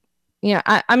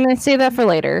 I'm going to save that for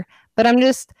later, but I'm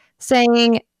just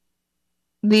saying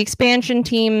the expansion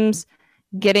teams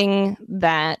getting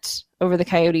that over the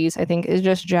Coyotes, I think, is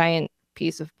just a giant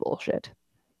piece of bullshit.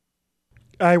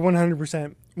 I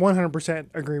 100%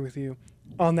 agree with you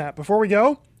on that. Before we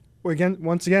go,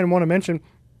 once again, want to mention,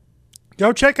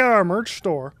 go check out our merch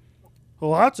store.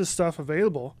 Lots of stuff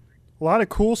available. A lot of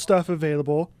cool stuff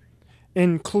available,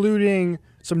 including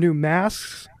some new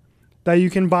masks that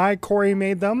you can buy. Corey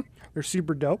made them. They're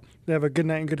super dope. They have a Good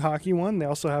Night and Good Hockey one. They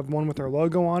also have one with our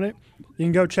logo on it. You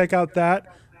can go check out that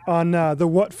on the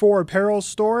What For Apparel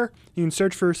store. You can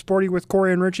search for Sporty with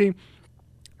Corey and Richie.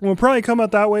 We'll probably come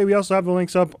out that way. We also have the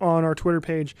links up on our Twitter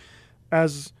page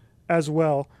as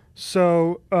well.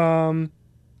 So,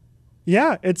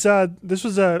 this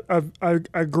was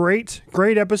a great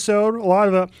episode. A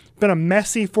lot of been a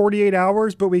messy 48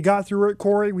 hours, but we got through it,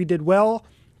 Corey. We did well.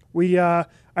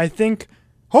 I think,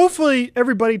 hopefully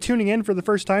everybody tuning in for the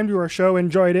first time to our show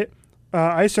enjoyed it.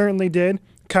 I certainly did.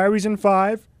 Coyotes in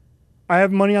 5. I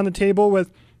have money on the table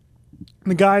with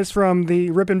the guys from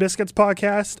the Rip and Biscuits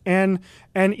podcast and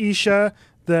Isha,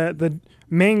 the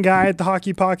main guy at the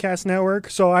Hockey Podcast Network.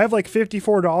 So I have like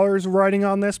 $54 riding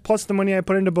on this, plus the money I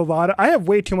put into Bovada. I have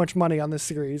way too much money on this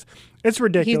series. It's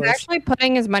ridiculous. He's actually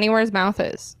putting his money where his mouth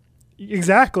is.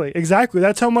 Exactly.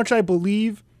 That's how much I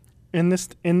believe in this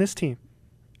team.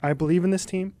 I believe in this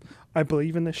team. I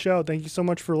believe in this show. Thank you so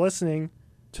much for listening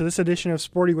to this edition of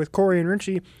Sporty with Corey and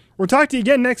Richie. We'll talk to you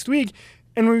again next week.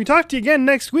 And when we talk to you again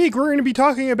next week, we're going to be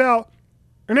talking about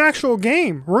an actual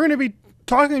game. We're going to be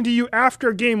talking to you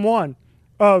after game 1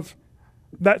 of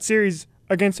that series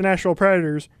against the Nashville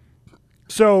Predators.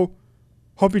 So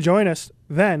hope you join us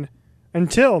then.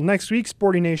 Until next week,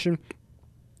 Sporty Nation,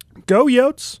 go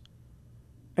Yotes,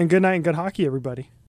 and good night and good hockey, everybody.